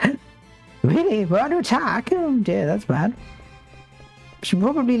back. Really? We're under attack? Oh dear, that's bad. Should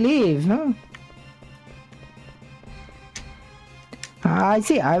probably leave, huh? I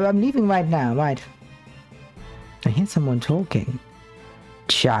see. I'm leaving right now, right? I hear someone talking.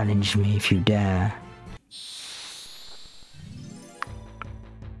 Challenge me if you dare.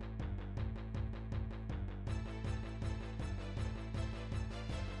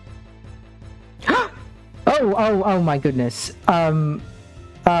 Oh my goodness.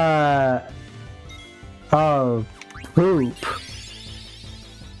 Oh, poop.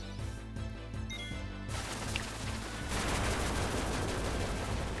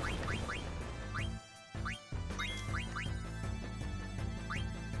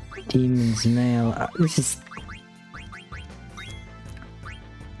 Demon's Mail. This is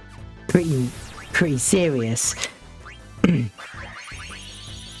pretty serious.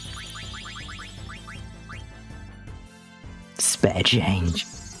 Spare change.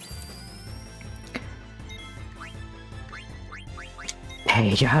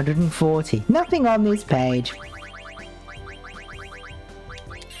 Page 140. Nothing on this page.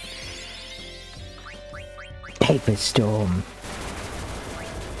 Paper Storm.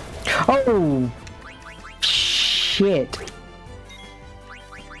 Oh! Shit.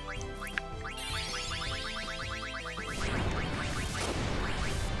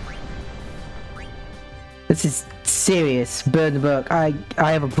 This is serious. Burn the book. I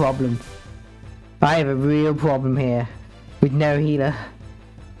have a problem. I have a real problem here. With no healer.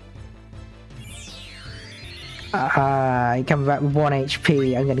 I come back with 1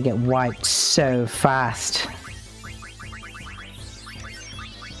 HP. I'm gonna get wiped so fast.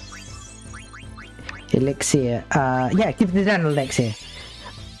 Elixir. Yeah, give the down elixir.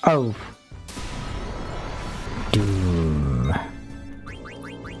 Oh. Doom.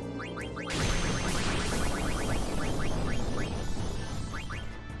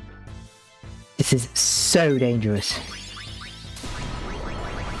 This is so dangerous.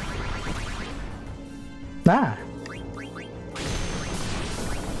 Ah.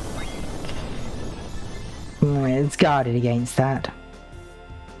 It's guarded against that.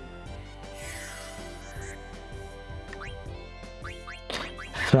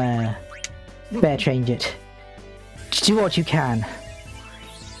 Flare. Bear change it. Just do what you can.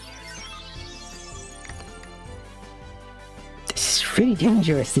 This is really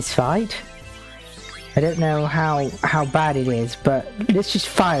dangerous, this fight. I don't know how bad it is, but let's just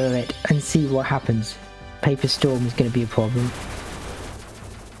fire it and see what happens. Paper Storm is going to be a problem.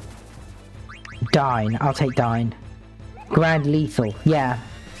 Dine. I'll take Dine. Grand Lethal. Yeah.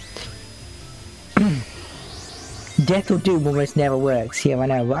 Death or Doom almost never works. Yeah, I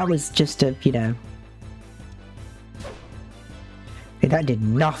know. That was just a, you know... That did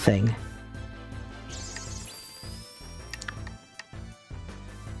nothing.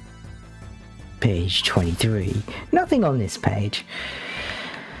 Page 23. Nothing on this page.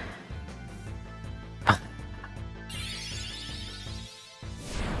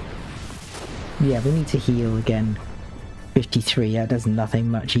 Yeah, we need to heal again. 53, that does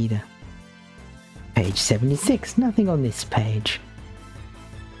nothing much either. Page 76, nothing on this page.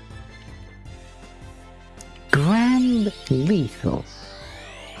 Grand Lethal.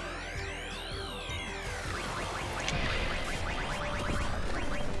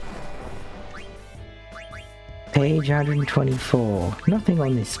 Page 124, nothing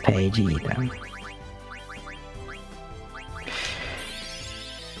on this page either.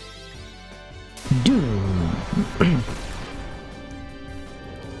 Doom.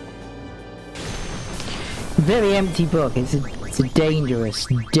 Very empty book. It's a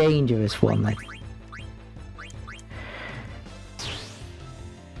dangerous one. Like.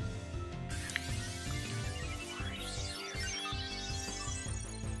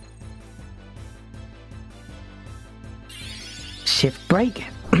 Shift break.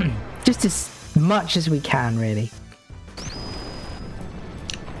 Just as much as we can, really.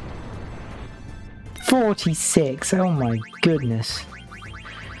 46. Oh my goodness.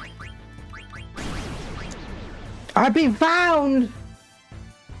 I've been found!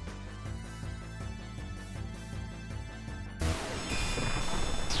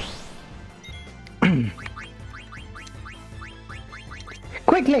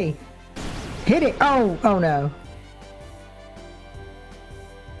 Quickly! Hit it! Oh! Oh no.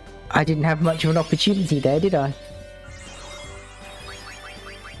 I didn't have much of an opportunity there, did I?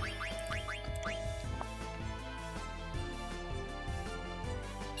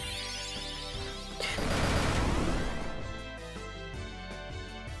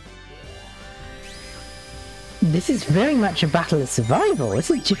 This is very much a battle of survival. It's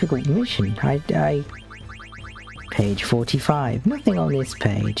a difficult mission. Page 45. Nothing on this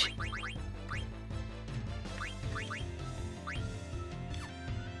page.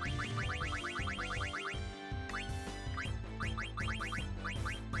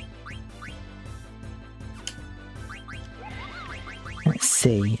 Let's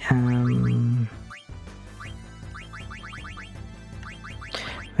see.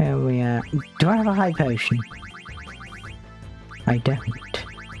 Where are we at? Do I have a high potion? I don't.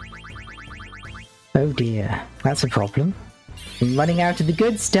 Oh dear, that's a problem. I'm running out of the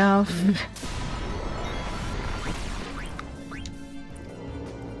good stuff.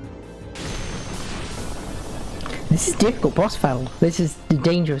 This is difficult boss battle. This is the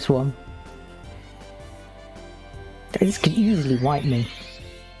dangerous one. This could easily wipe me.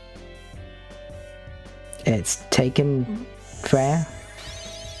 It's taken fair.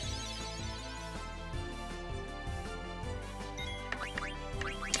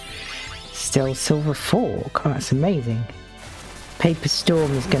 Still silver fork. Oh, that's amazing. Paper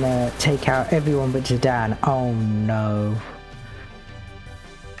Storm is gonna take out everyone but Zidane. Oh no.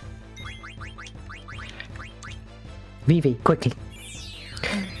 Vivi, quickly.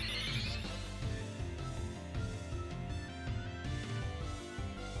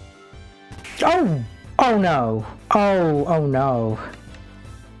 Oh! Oh no! Oh no.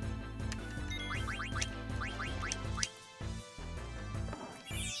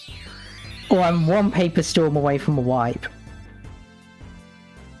 Oh, I'm one Paper Storm away from a wipe.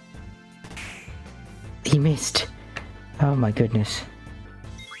 He missed. Oh my goodness.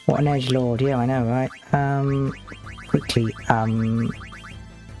 What an edgelord. Yeah, I know, right? Quickly,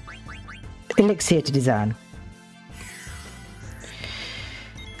 Elixir to design.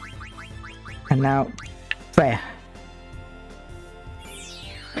 And now, Freya.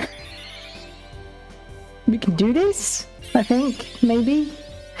 We can do this, I think, maybe?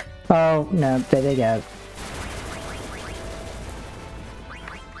 Oh, no, there they go.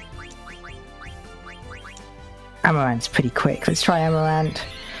 Amarant's pretty quick. Let's try Amarant.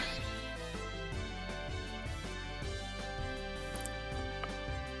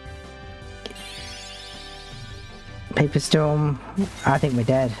 Paper Storm. I think we're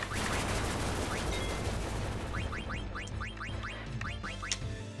dead.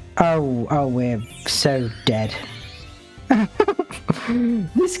 Oh, we're so dead.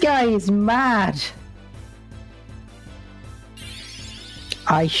 This guy is mad.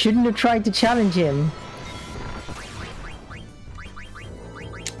 I shouldn't have tried to challenge him.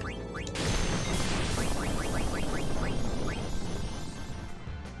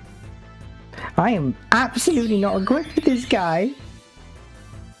 I am absolutely not equipped with this guy.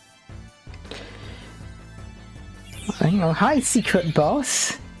 Hi, secret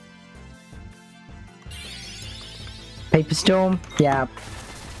boss. Paper Storm? Yeah.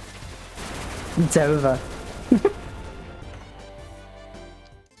 It's over.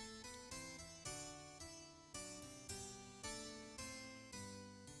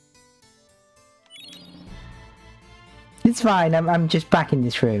 It's fine, I'm just back in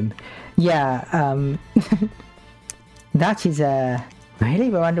this room. Yeah, that is, really?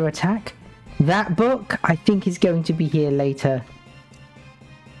 We're under attack? That book, I think, is going to be here later.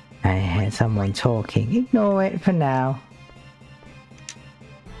 I hear someone talking. Ignore it for now.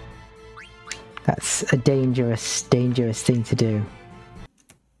 That's a dangerous, dangerous thing to do.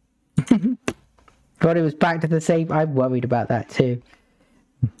 Thought it was back to the same. I'm worried about that too.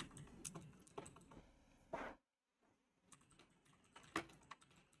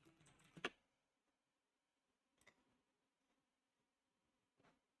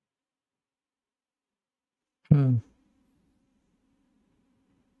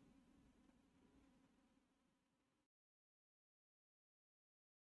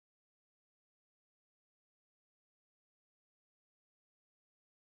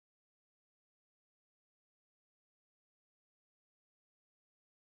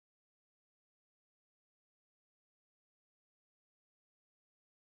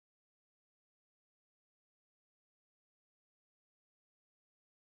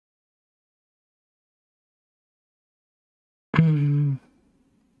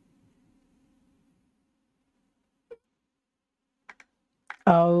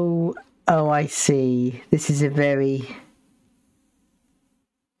 Oh, I see. This is a very...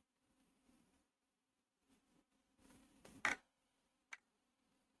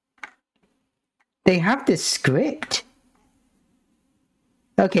 They have this script.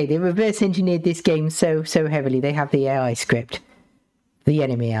 Okay, they reverse engineered this game so heavily. They have the AI script. The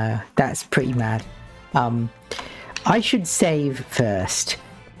enemy AI. That's pretty mad. I should save first.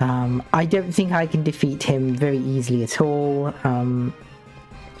 I don't think I can defeat him very easily at all.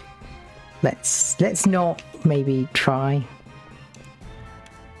 Let's not maybe try.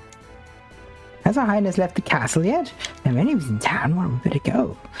 Has Our Highness left the castle yet? No, anyone's in town. Well, we better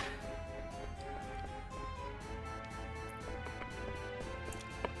go.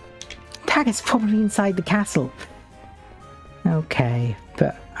 Taggart's probably inside the castle. Okay,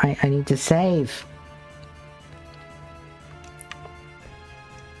 but I need to save.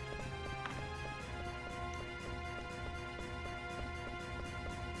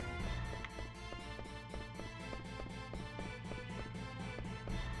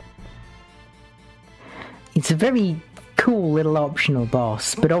 It's a very cool little optional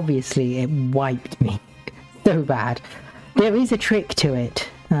boss, but obviously it wiped me so bad. There is a trick to it.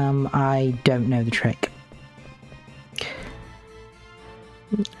 I don't know the trick.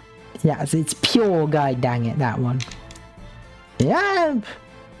 Yeah, it's pure guide, dang it, that one. Yeah,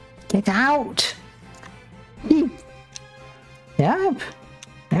 get out. Yep,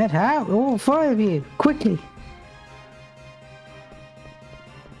 get out, all four of you, quickly.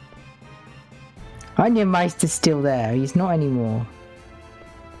 Onion Meister's still there. He's not anymore.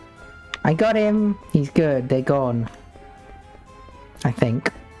 I got him. He's good. They're gone. I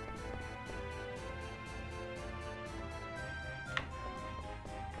think.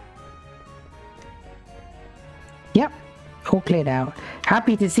 Yep. All cleared out.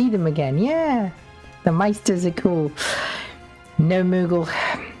 Happy to see them again. Yeah. The Meisters are cool. No Moogle.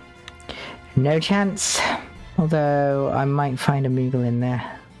 No chance. Although I might find a Moogle in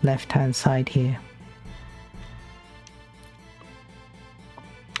there. Left-hand side here.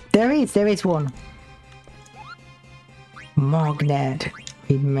 There is one. Mognet.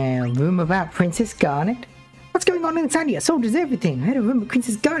 Read mail. Room about Princess Garnet. What's going on in Alexandria? Soldiers, everything. I had a room with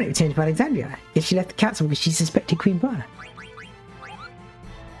Princess Garnet returned to Alexandria. Guess she left the castle because she suspected Queen Bana.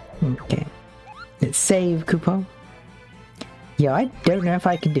 Okay. Let's save Coupon. Yeah, I don't know if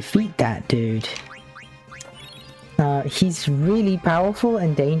I can defeat that dude. He's really powerful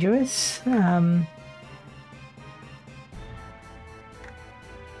and dangerous.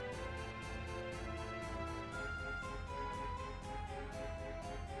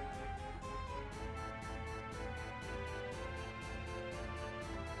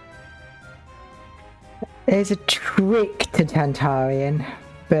 There's a trick to Tantarian,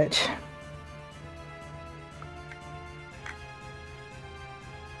 but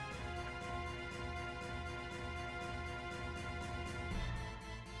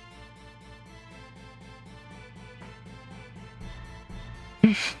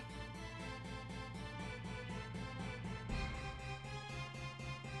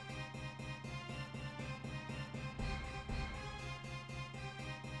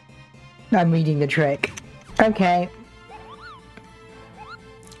I'm reading the trick. Okay.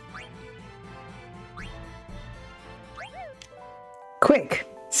 Quick!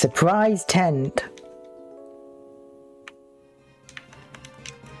 Surprise tent.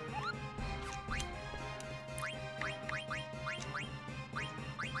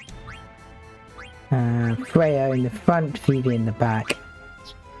 Freya in the front, Phoebe in the back.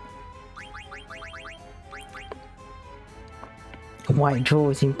 White draw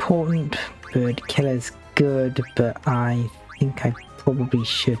is important, bird killer's good, but I think I probably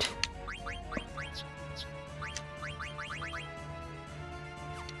should.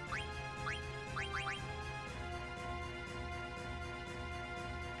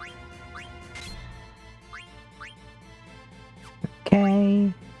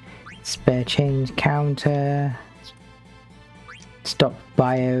 Okay, spare change counter, stop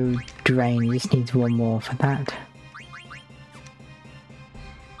bio drain, just needs one more for that.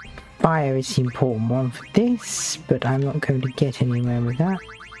 Fire is the important one for this, but I'm not going to get anywhere with that.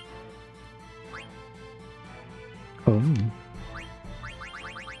 Oh.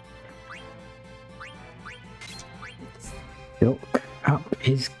 Silk up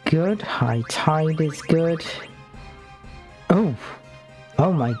is good, high tide is good. Oh!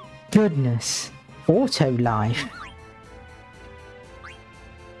 Oh my goodness! Auto life!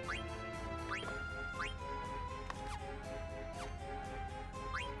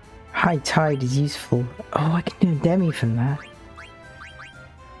 High tide is useful. Oh, I can do a demi from that.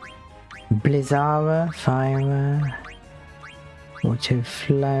 Blizzara, Fire, Auto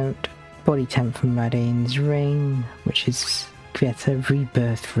Float, Body Temp from Madane's Ring, which is better.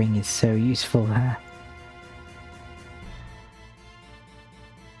 Rebirth Ring is so useful there.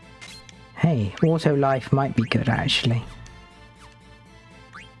 Hey, auto life might be good actually.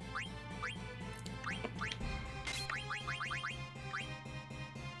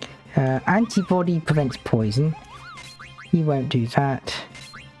 Antibody prevents poison. He won't do that.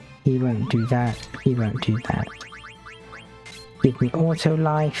 He won't do that. He won't do that. Give me auto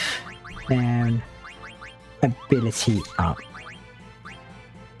life. Down. Ability up.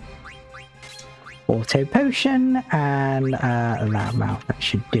 Auto potion and that amount. That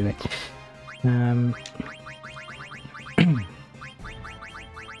should do it.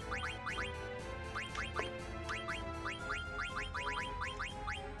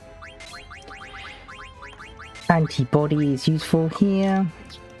 Antibody is useful here.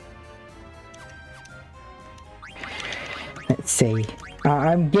 Let's see.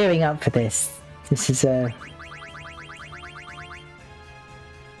 I'm gearing up for this. This is a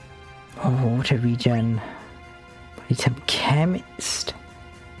auto regen. It's a chemist.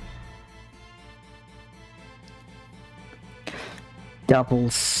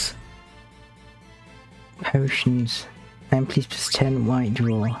 Doubles. Potions. And please plus 10 white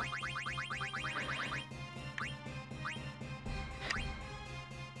draw.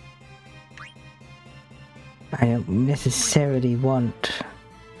 I don't necessarily want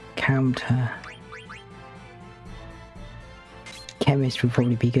counter. Chemist would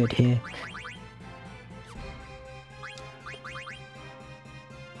probably be good here.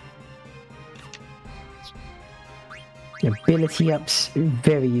 Ability ups,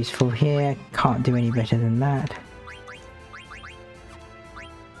 very useful here. Can't do any better than that.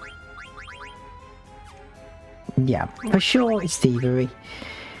 Yeah, for sure it's thievery.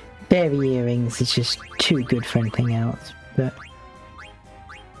 Berry earrings is just too good for anything else, but...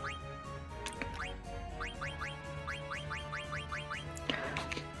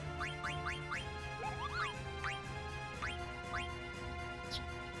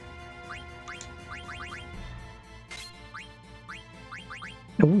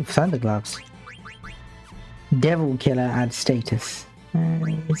 Ooh, thunder gloves. Devil killer adds status.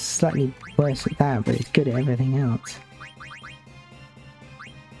 It's slightly worse at that, but it's good at everything else.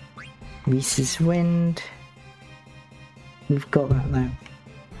 Reese's Wind. We've got that now.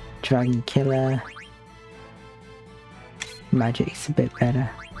 Dragon Killer. Magic's a bit better.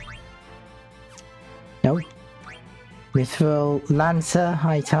 No. Mithril Lancer,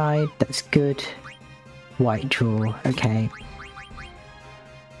 High Tide, that's good. White Draw, okay.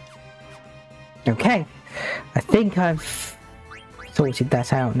 Okay. I think I've sorted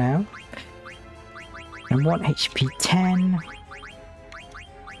that out now. And 1 HP 10.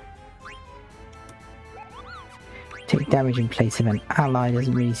 Take damage in place of an ally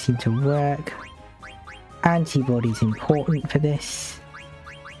doesn't really seem to work. Antibody's important for this.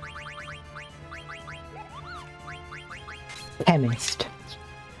 Chemist.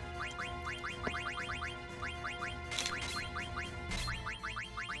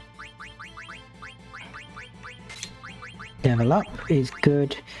 Level up is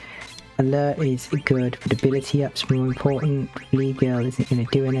good. Alert is good, but ability up's more important. Legal isn't going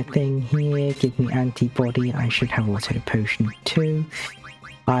to do anything here. Give me antibody. I should have auto potion too.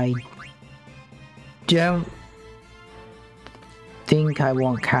 I don't think I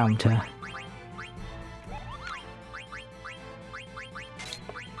want counter.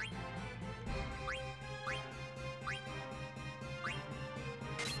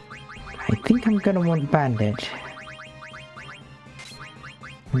 I think I'm going to want bandage.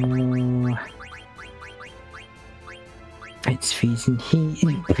 It's freezing heat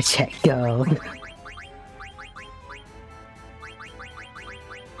and protect gold.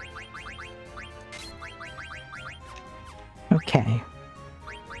 Okay.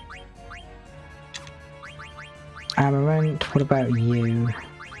 Amaranth, what about you?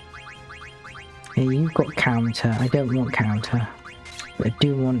 Yeah, you've got counter. I don't want counter. But I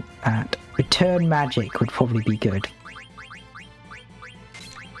do want that. Return magic would probably be good.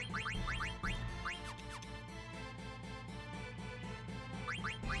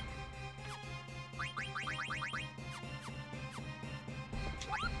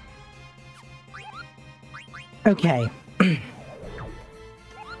 Okay.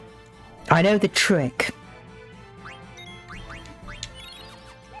 I know the trick.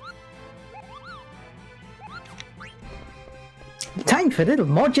 Time for a little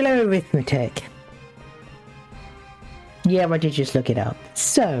modular arithmetic. Yeah, I did just look it up.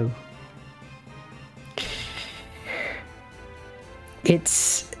 So,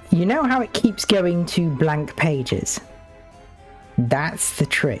 it's, you know how it keeps going to blank pages? That's the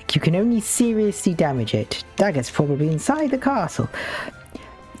trick. You can only seriously damage it. Dagger's probably inside the castle.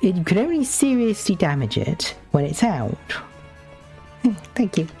 You can only seriously damage it when it's out.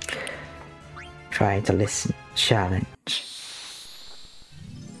 Thank you. try to listen. Challenge.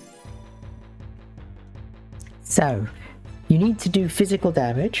 So, you need to do physical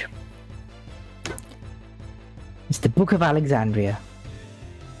damage. It's the Book of Alexandria.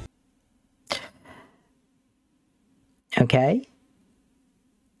 Okay.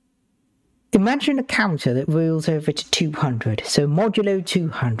 Imagine a counter that rolls over to 200. So modulo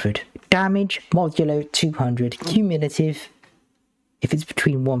 200. Damage modulo 200. Cumulative. If it's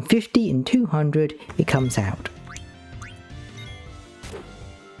between 150 and 200, it comes out.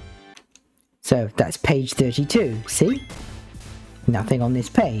 So that's page 32. See? Nothing on this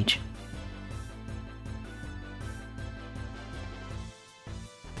page.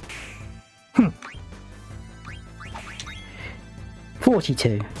 Hmm.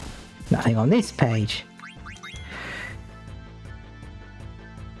 42. Nothing on this page.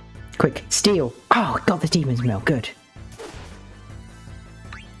 Quick, steal. Oh, got the demon's mill. Good.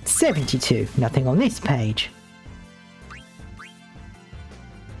 72. Nothing on this page.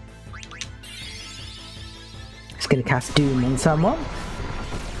 Just gonna cast Doom on someone.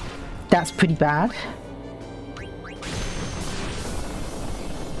 That's pretty bad.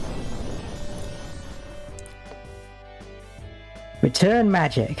 Return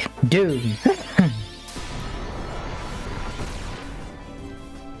magic. Doom.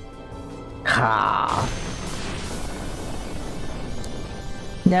 Ha.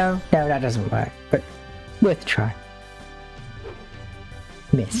 No, that doesn't work, but worth a try.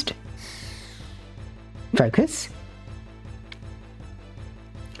 Missed. Focus.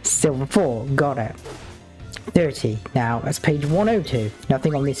 Silver 4, got it. 30. Now, that's page 102.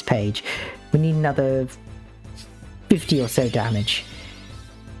 Nothing on this page. We need another 50 or so damage.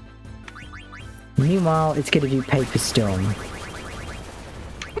 Meanwhile, it's going to do Paper Storm.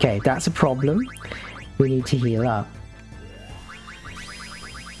 Okay, that's a problem. We need to heal up.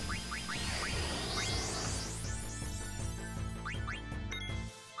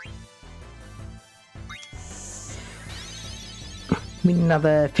 We need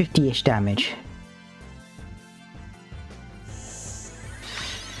another 50-ish damage.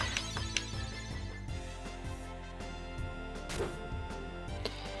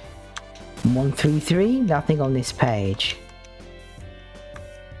 One, 3, 3. Nothing on this page.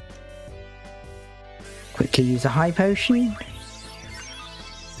 Quickly use a high potion.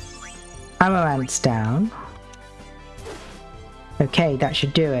 Amaranth's down. Okay, that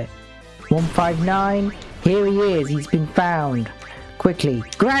should do it. 159. Here he is. He's been found. Quickly.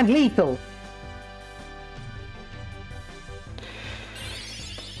 Grand lethal.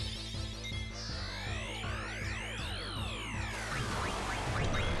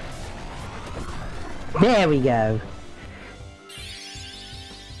 There we go.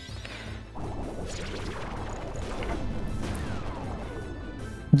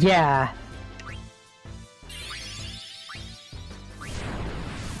 Yeah.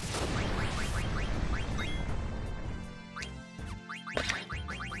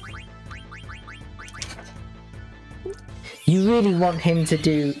 You really want him to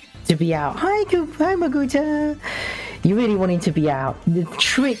be out. Hi Maguta. You really want him to be out. The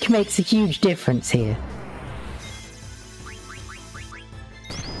trick makes a huge difference here.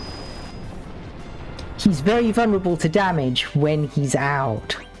 He's very vulnerable to damage when he's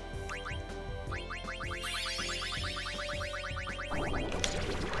out.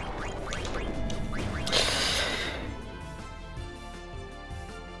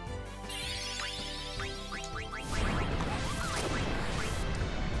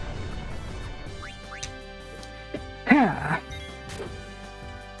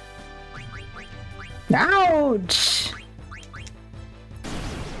 Ouch!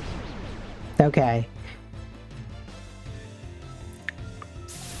 Okay.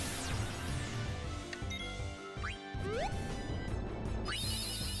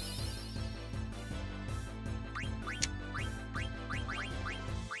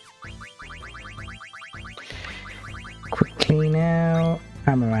 Quickly now,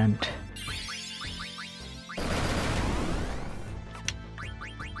 Amaranth.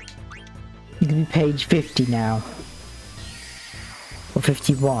 You can be page 50 now. Or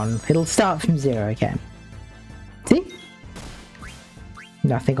 51. It'll start from 0 again. See?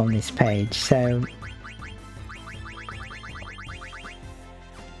 Nothing on this page, so...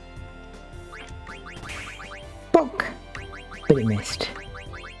 Bonk! But it missed.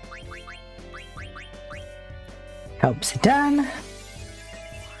 Helps it done.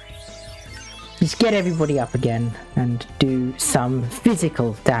 Just get everybody up again and do some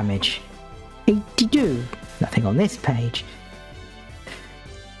physical damage. 82. Nothing on this page.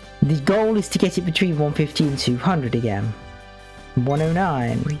 The goal is to get it between 150 and 200 again.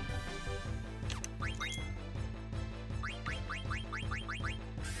 109.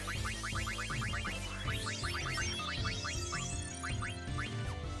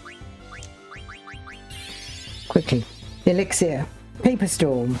 Quickly. Elixir. Paper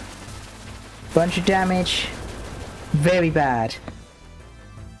Storm. Bunch of damage. Very bad.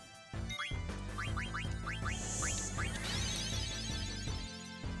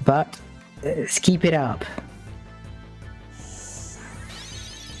 But let's keep it up.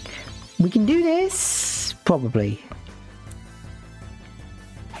 We can do this, probably.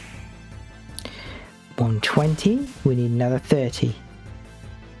 120. We need another 30.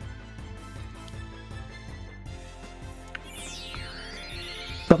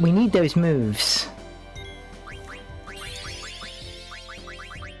 But we need those moves.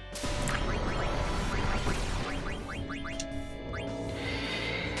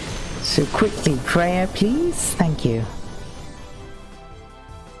 So quickly, Freya, please. Thank you.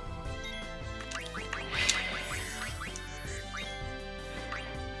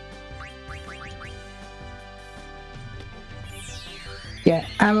 Get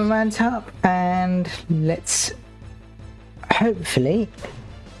Ammerman's up, and let's hopefully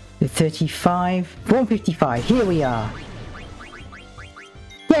the 35, 155. Here we are.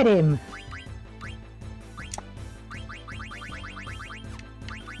 Get him.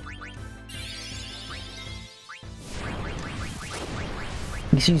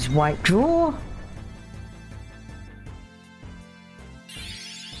 Let's use white draw.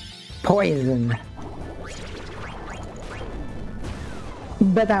 Poison.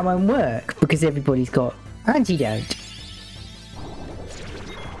 But that won't work because everybody's got antidote.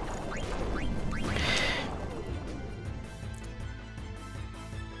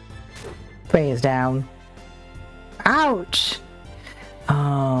 Freya's down. Ouch!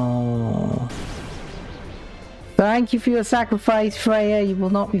 Oh. Thank you for your sacrifice, Freya. You will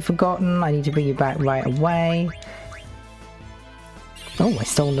not be forgotten. I need to bring you back right away. Oh, I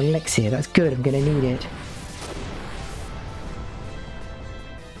stole an elixir. That's good. I'm going to need it.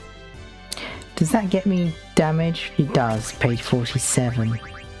 Does that get me damage? It does. Page 47.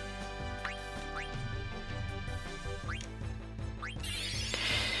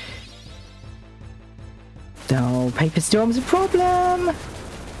 Oh, Paper Storm's a problem!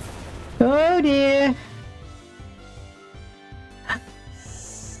 Oh dear!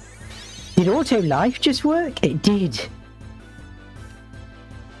 Did auto life just work? It did.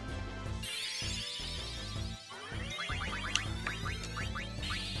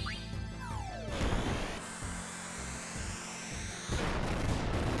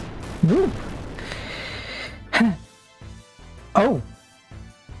 Woo. Oh.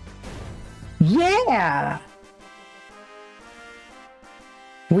 Yeah!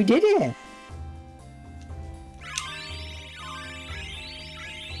 We did it!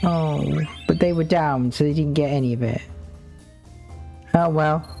 Oh, but they were down, so they didn't get any of it. Oh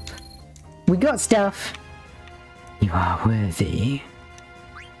well. We got stuff. You are worthy.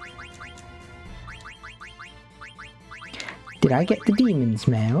 Did I get the demon's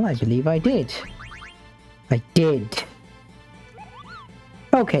mail? I believe I did. I did.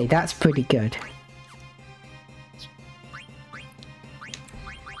 Okay, that's pretty good.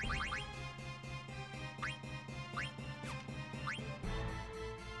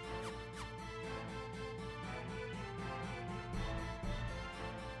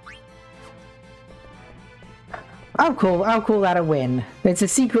 I'll call that a win. It's a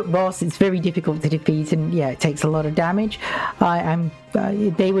secret boss, it's very difficult to defeat, and yeah, it takes a lot of damage.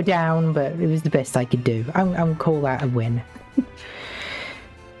 They were down, but it was the best I could do. I'll call that a win.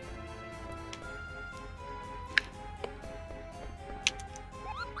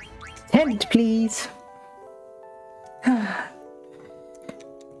 Tent, please.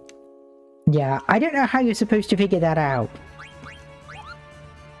 Yeah, I don't know how you're supposed to figure that out.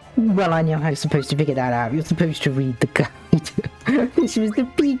 Well, I know how you're supposed to figure that out. You're supposed to read the guide. This was the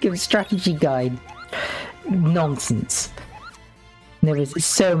peak of strategy guide nonsense. There was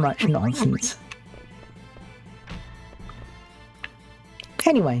so much nonsense.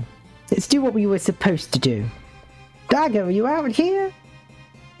 Anyway, let's do what we were supposed to do. Dagger, are you out here?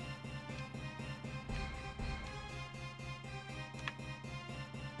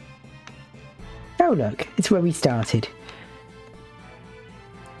 Oh look, it's where we started.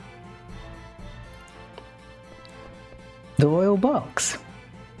 The royal box.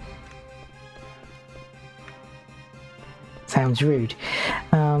 Sounds rude.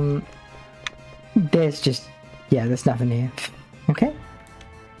 There's just... yeah, there's nothing here. Okay.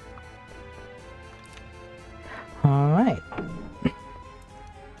 Alright.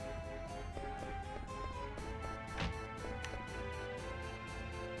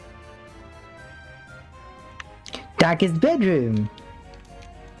 Dagger's bedroom.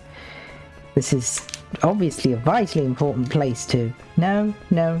 This is obviously a vitally important place to... No,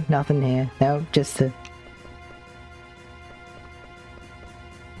 nothing here. No, just the...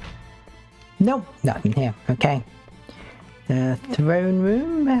 Nope, nothing here. Okay. The throne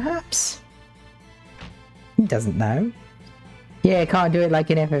room, perhaps? He doesn't know. Yeah, can't do it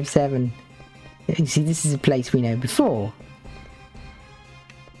like in FF7. You see, this is a place we know before.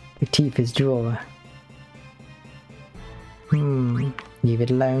 The Tifa's drawer. Leave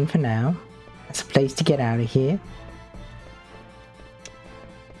it alone for now. That's a place to get out of here.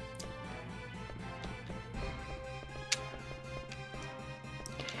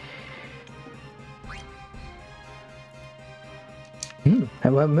 I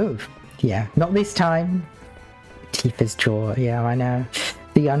won't move. Yeah, not this time. Tifa's drawer. Yeah, I know.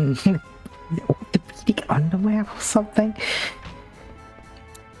 The orthopedic underwear or something.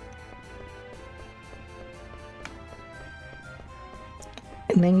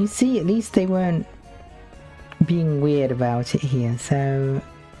 And then you see, at least they weren't being weird about it here, so...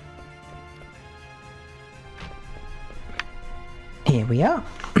 Here we are.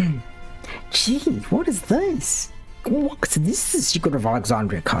 Gee, what is this? What's this? The secret of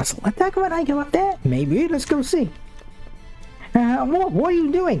Alexandria Castle. Attack when I go up there? Maybe, let's go see. What are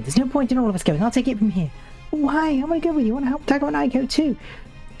you doing? There's no point in all of us going. I'll take it from here. Why? I want to go with you. I want to help Taco and I go too.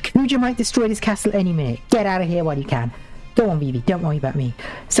 Kuja might destroy this castle any minute. Get out of here while you can. Go on, Vivi. Don't worry about me.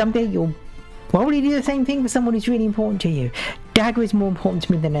 Someday you'll probably do the same thing for someone who's really important to you. Dagger is more important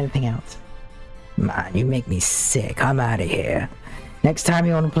to me than anything else. Man, you make me sick. I'm out of here. Next time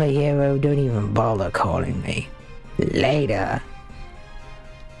you want to play hero, don't even bother calling me. Later.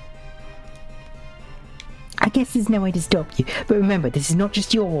 I guess there's no way to stop you, but remember, this is not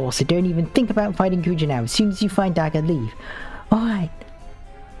just your war, so don't even think about fighting Kuja now. As soon as you find Dagger, leave. Alright.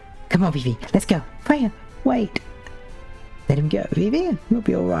 Come on, Vivi, let's go. Freya, wait. Let him go, Vivi. We'll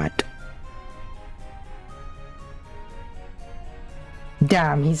be alright.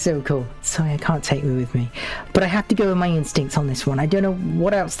 Damn, he's so cool. Sorry, I can't take you with me. But I have to go with my instincts on this one. I don't know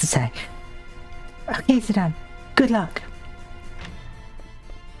what else to say. Okay, Sedan. Good luck.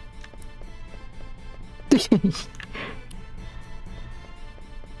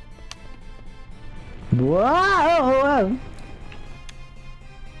 Whoa!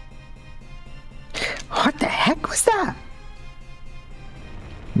 What the heck was that?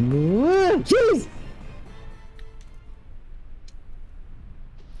 Whoa, jeez!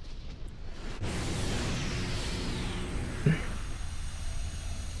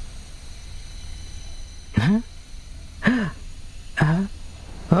 Huh? Ah!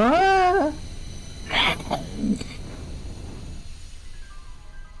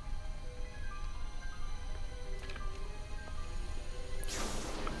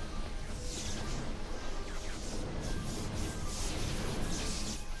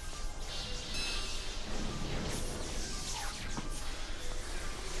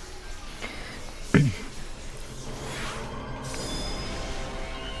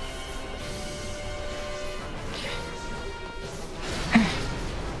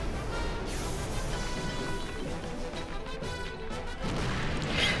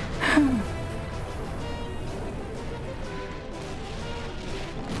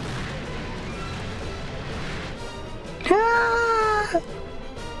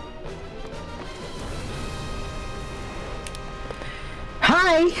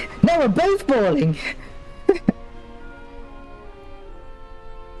 Hi! Now we're both falling!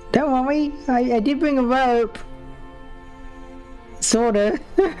 Don't worry, I did bring a rope. Sorta.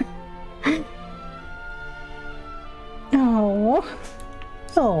 Oh.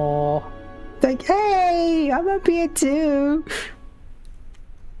 Oh. Like, hey, I'm up here too.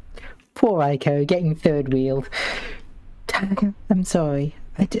 Poor Aiko, getting third wheeled. Tiger, I'm sorry.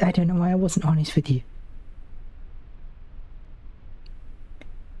 I don't know why I wasn't honest with you.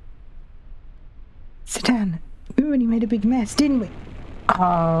 Satan, we really made a big mess, didn't we?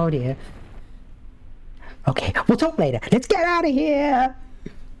 Oh dear. Okay, we'll talk later. Let's get out of here!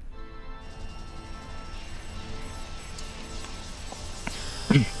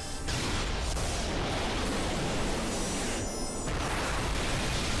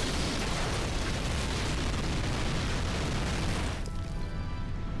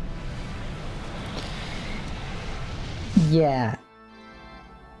 Yeah.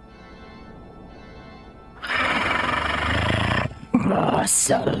 Our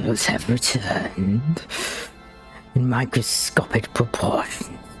souls have returned in microscopic proportions.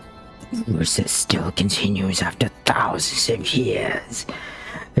 The process still continues after thousands of years.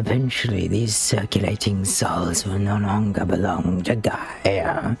 Eventually, these circulating souls will no longer belong to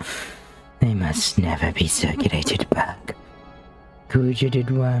Gaia. They must never be circulated back. Kuja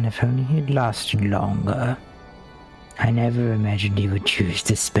did well if only he'd lasted longer. I never imagined he would choose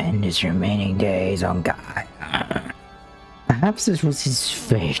to spend his remaining days on Gaia. Perhaps this was his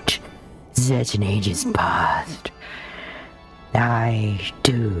fate. certain ages past. I,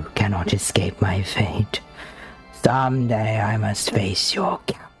 too, cannot escape my fate. Someday I must face your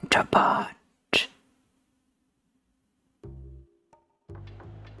counterpart.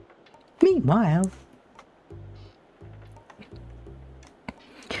 Meanwhile,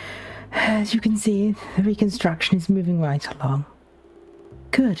 as you can see, the reconstruction is moving right along.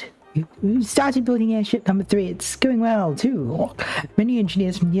 Good. We started building airship number 3. It's going well, too. Many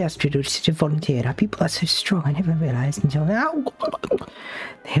engineers from the Astrid have volunteered. Our people are so strong, I never realized until now.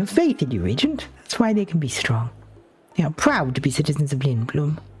 They have faith in you, Agent. That's why they can be strong. They are proud to be citizens of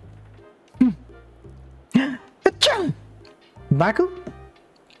Lindblom. Michael?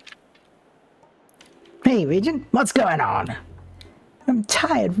 Hey, Agent, what's going on? I'm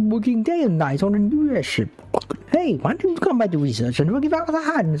tired from working day and night on a new airship. Hey, why don't you come by the research and we'll give out a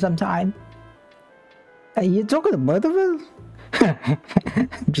hand sometime? Are you talking to both of us? I'm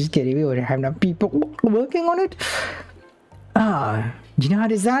just kidding, we already have enough people working on it. Ah, do you know how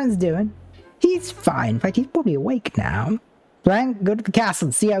Designer's doing? He's fine, in fact he's probably awake now. Blank, go to the castle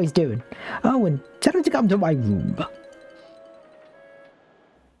and see how he's doing. Oh, and tell him to come to my room.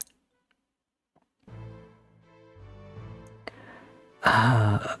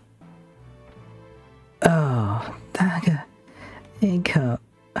 Oh, Dagger. Echo.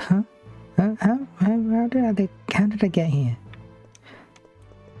 Huh? How did I get here?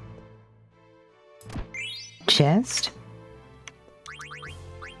 Chest?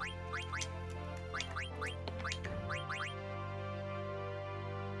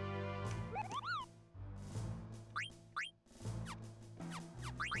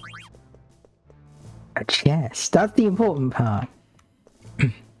 A chest. That's the important part.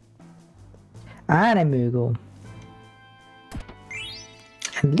 And a Moogle.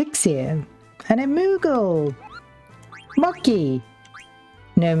 Elixir. And a Moogle. Mocky.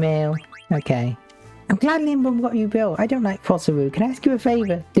 No mail. Okay. I'm glad Lindblom got you built. I don't like Fossaroo. Can I ask you a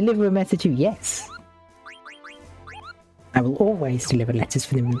favour? Deliver a message to yes. I will always deliver letters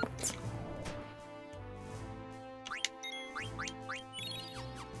for the Moogles.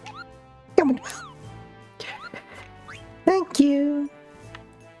 Come on. Thank you.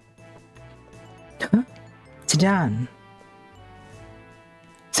 Huh? It's done.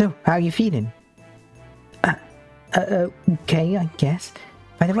 So, how are you feeling? Okay, I guess.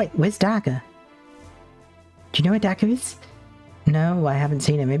 By the way, where's Dagger? Do you know where Dagger is? No, I haven't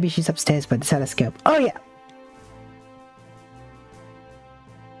seen her. Maybe she's upstairs by the telescope. Oh, yeah!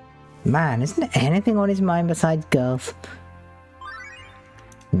 Man, isn't there anything on his mind besides girls?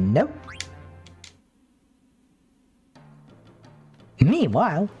 Nope.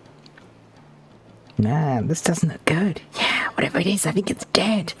 Meanwhile... Man, this doesn't look good. Yeah, whatever it is, I think it's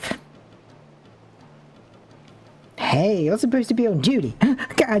dead. Hey, you're supposed to be on duty.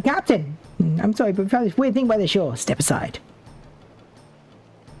 Captain! I'm sorry, but we found this weird thing by the shore. Step aside.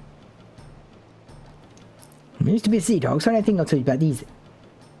 I used to be a sea dog, so I don't think I'll tell you about these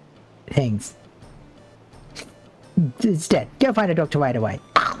things. It's dead. Go find a doctor right away.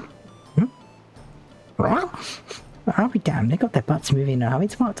 I'll be damned, they got their butts moving now.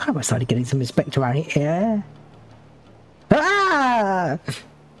 It's about time I started getting some respect around here. Ah!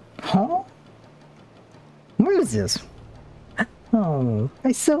 Huh? What is this? Oh,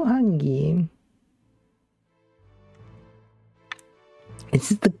 I'm so hungry.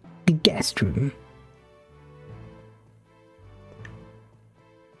 This is the guest room.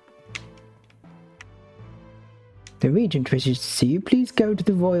 The Regent wishes to see you. Please go to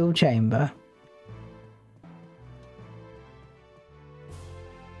the Royal Chamber.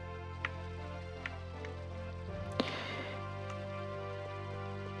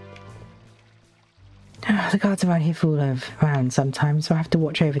 The guards around here fool around sometimes, so I have to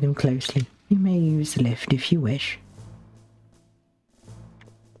watch over them closely. You may use the lift if you wish.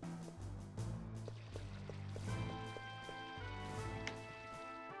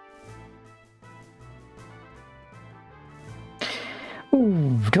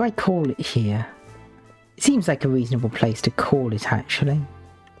 Ooh, do I call it here? It seems like a reasonable place to call it, actually.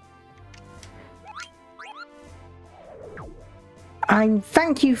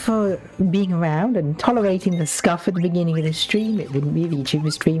 Thank you for being around and tolerating the scuff at the beginning of the stream. It wouldn't be a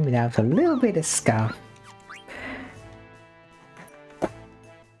VTuber stream without a little bit of scuff.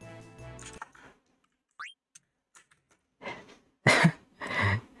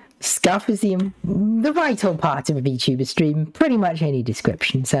 Scuff is the vital part of a VTuber stream, pretty much any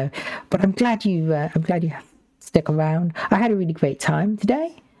description. So, but I'm glad you stuck around. I had a really great time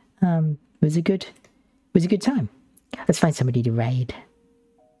today. It was a good time. Let's find somebody to raid.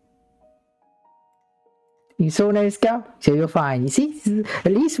 You saw no scuff, so you're fine. You see,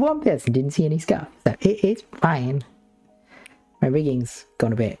 at least one person didn't see any scuff, so it is fine. My rigging's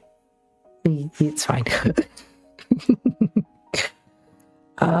gone a bit. It's fine.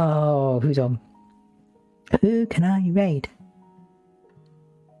 Oh, who's on? Who can I raid?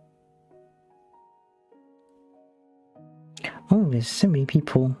 Oh, there's so many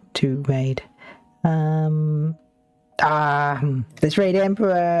people to raid. Let's raid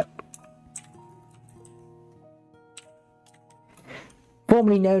Emperor.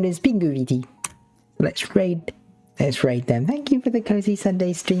 Formerly known as Pingu VT. Let's raid them. Thank you for the Cozy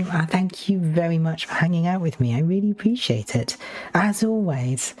Sunday stream. Thank you very much for hanging out with me. I really appreciate it. As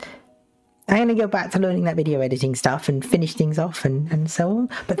always. I'm going to go back to learning that video editing stuff and finish things off and so on.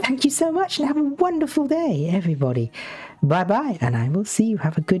 But thank you so much and have a wonderful day, everybody. Bye-bye, and I will see you.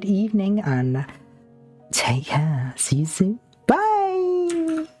 Have a good evening and take care. See you soon.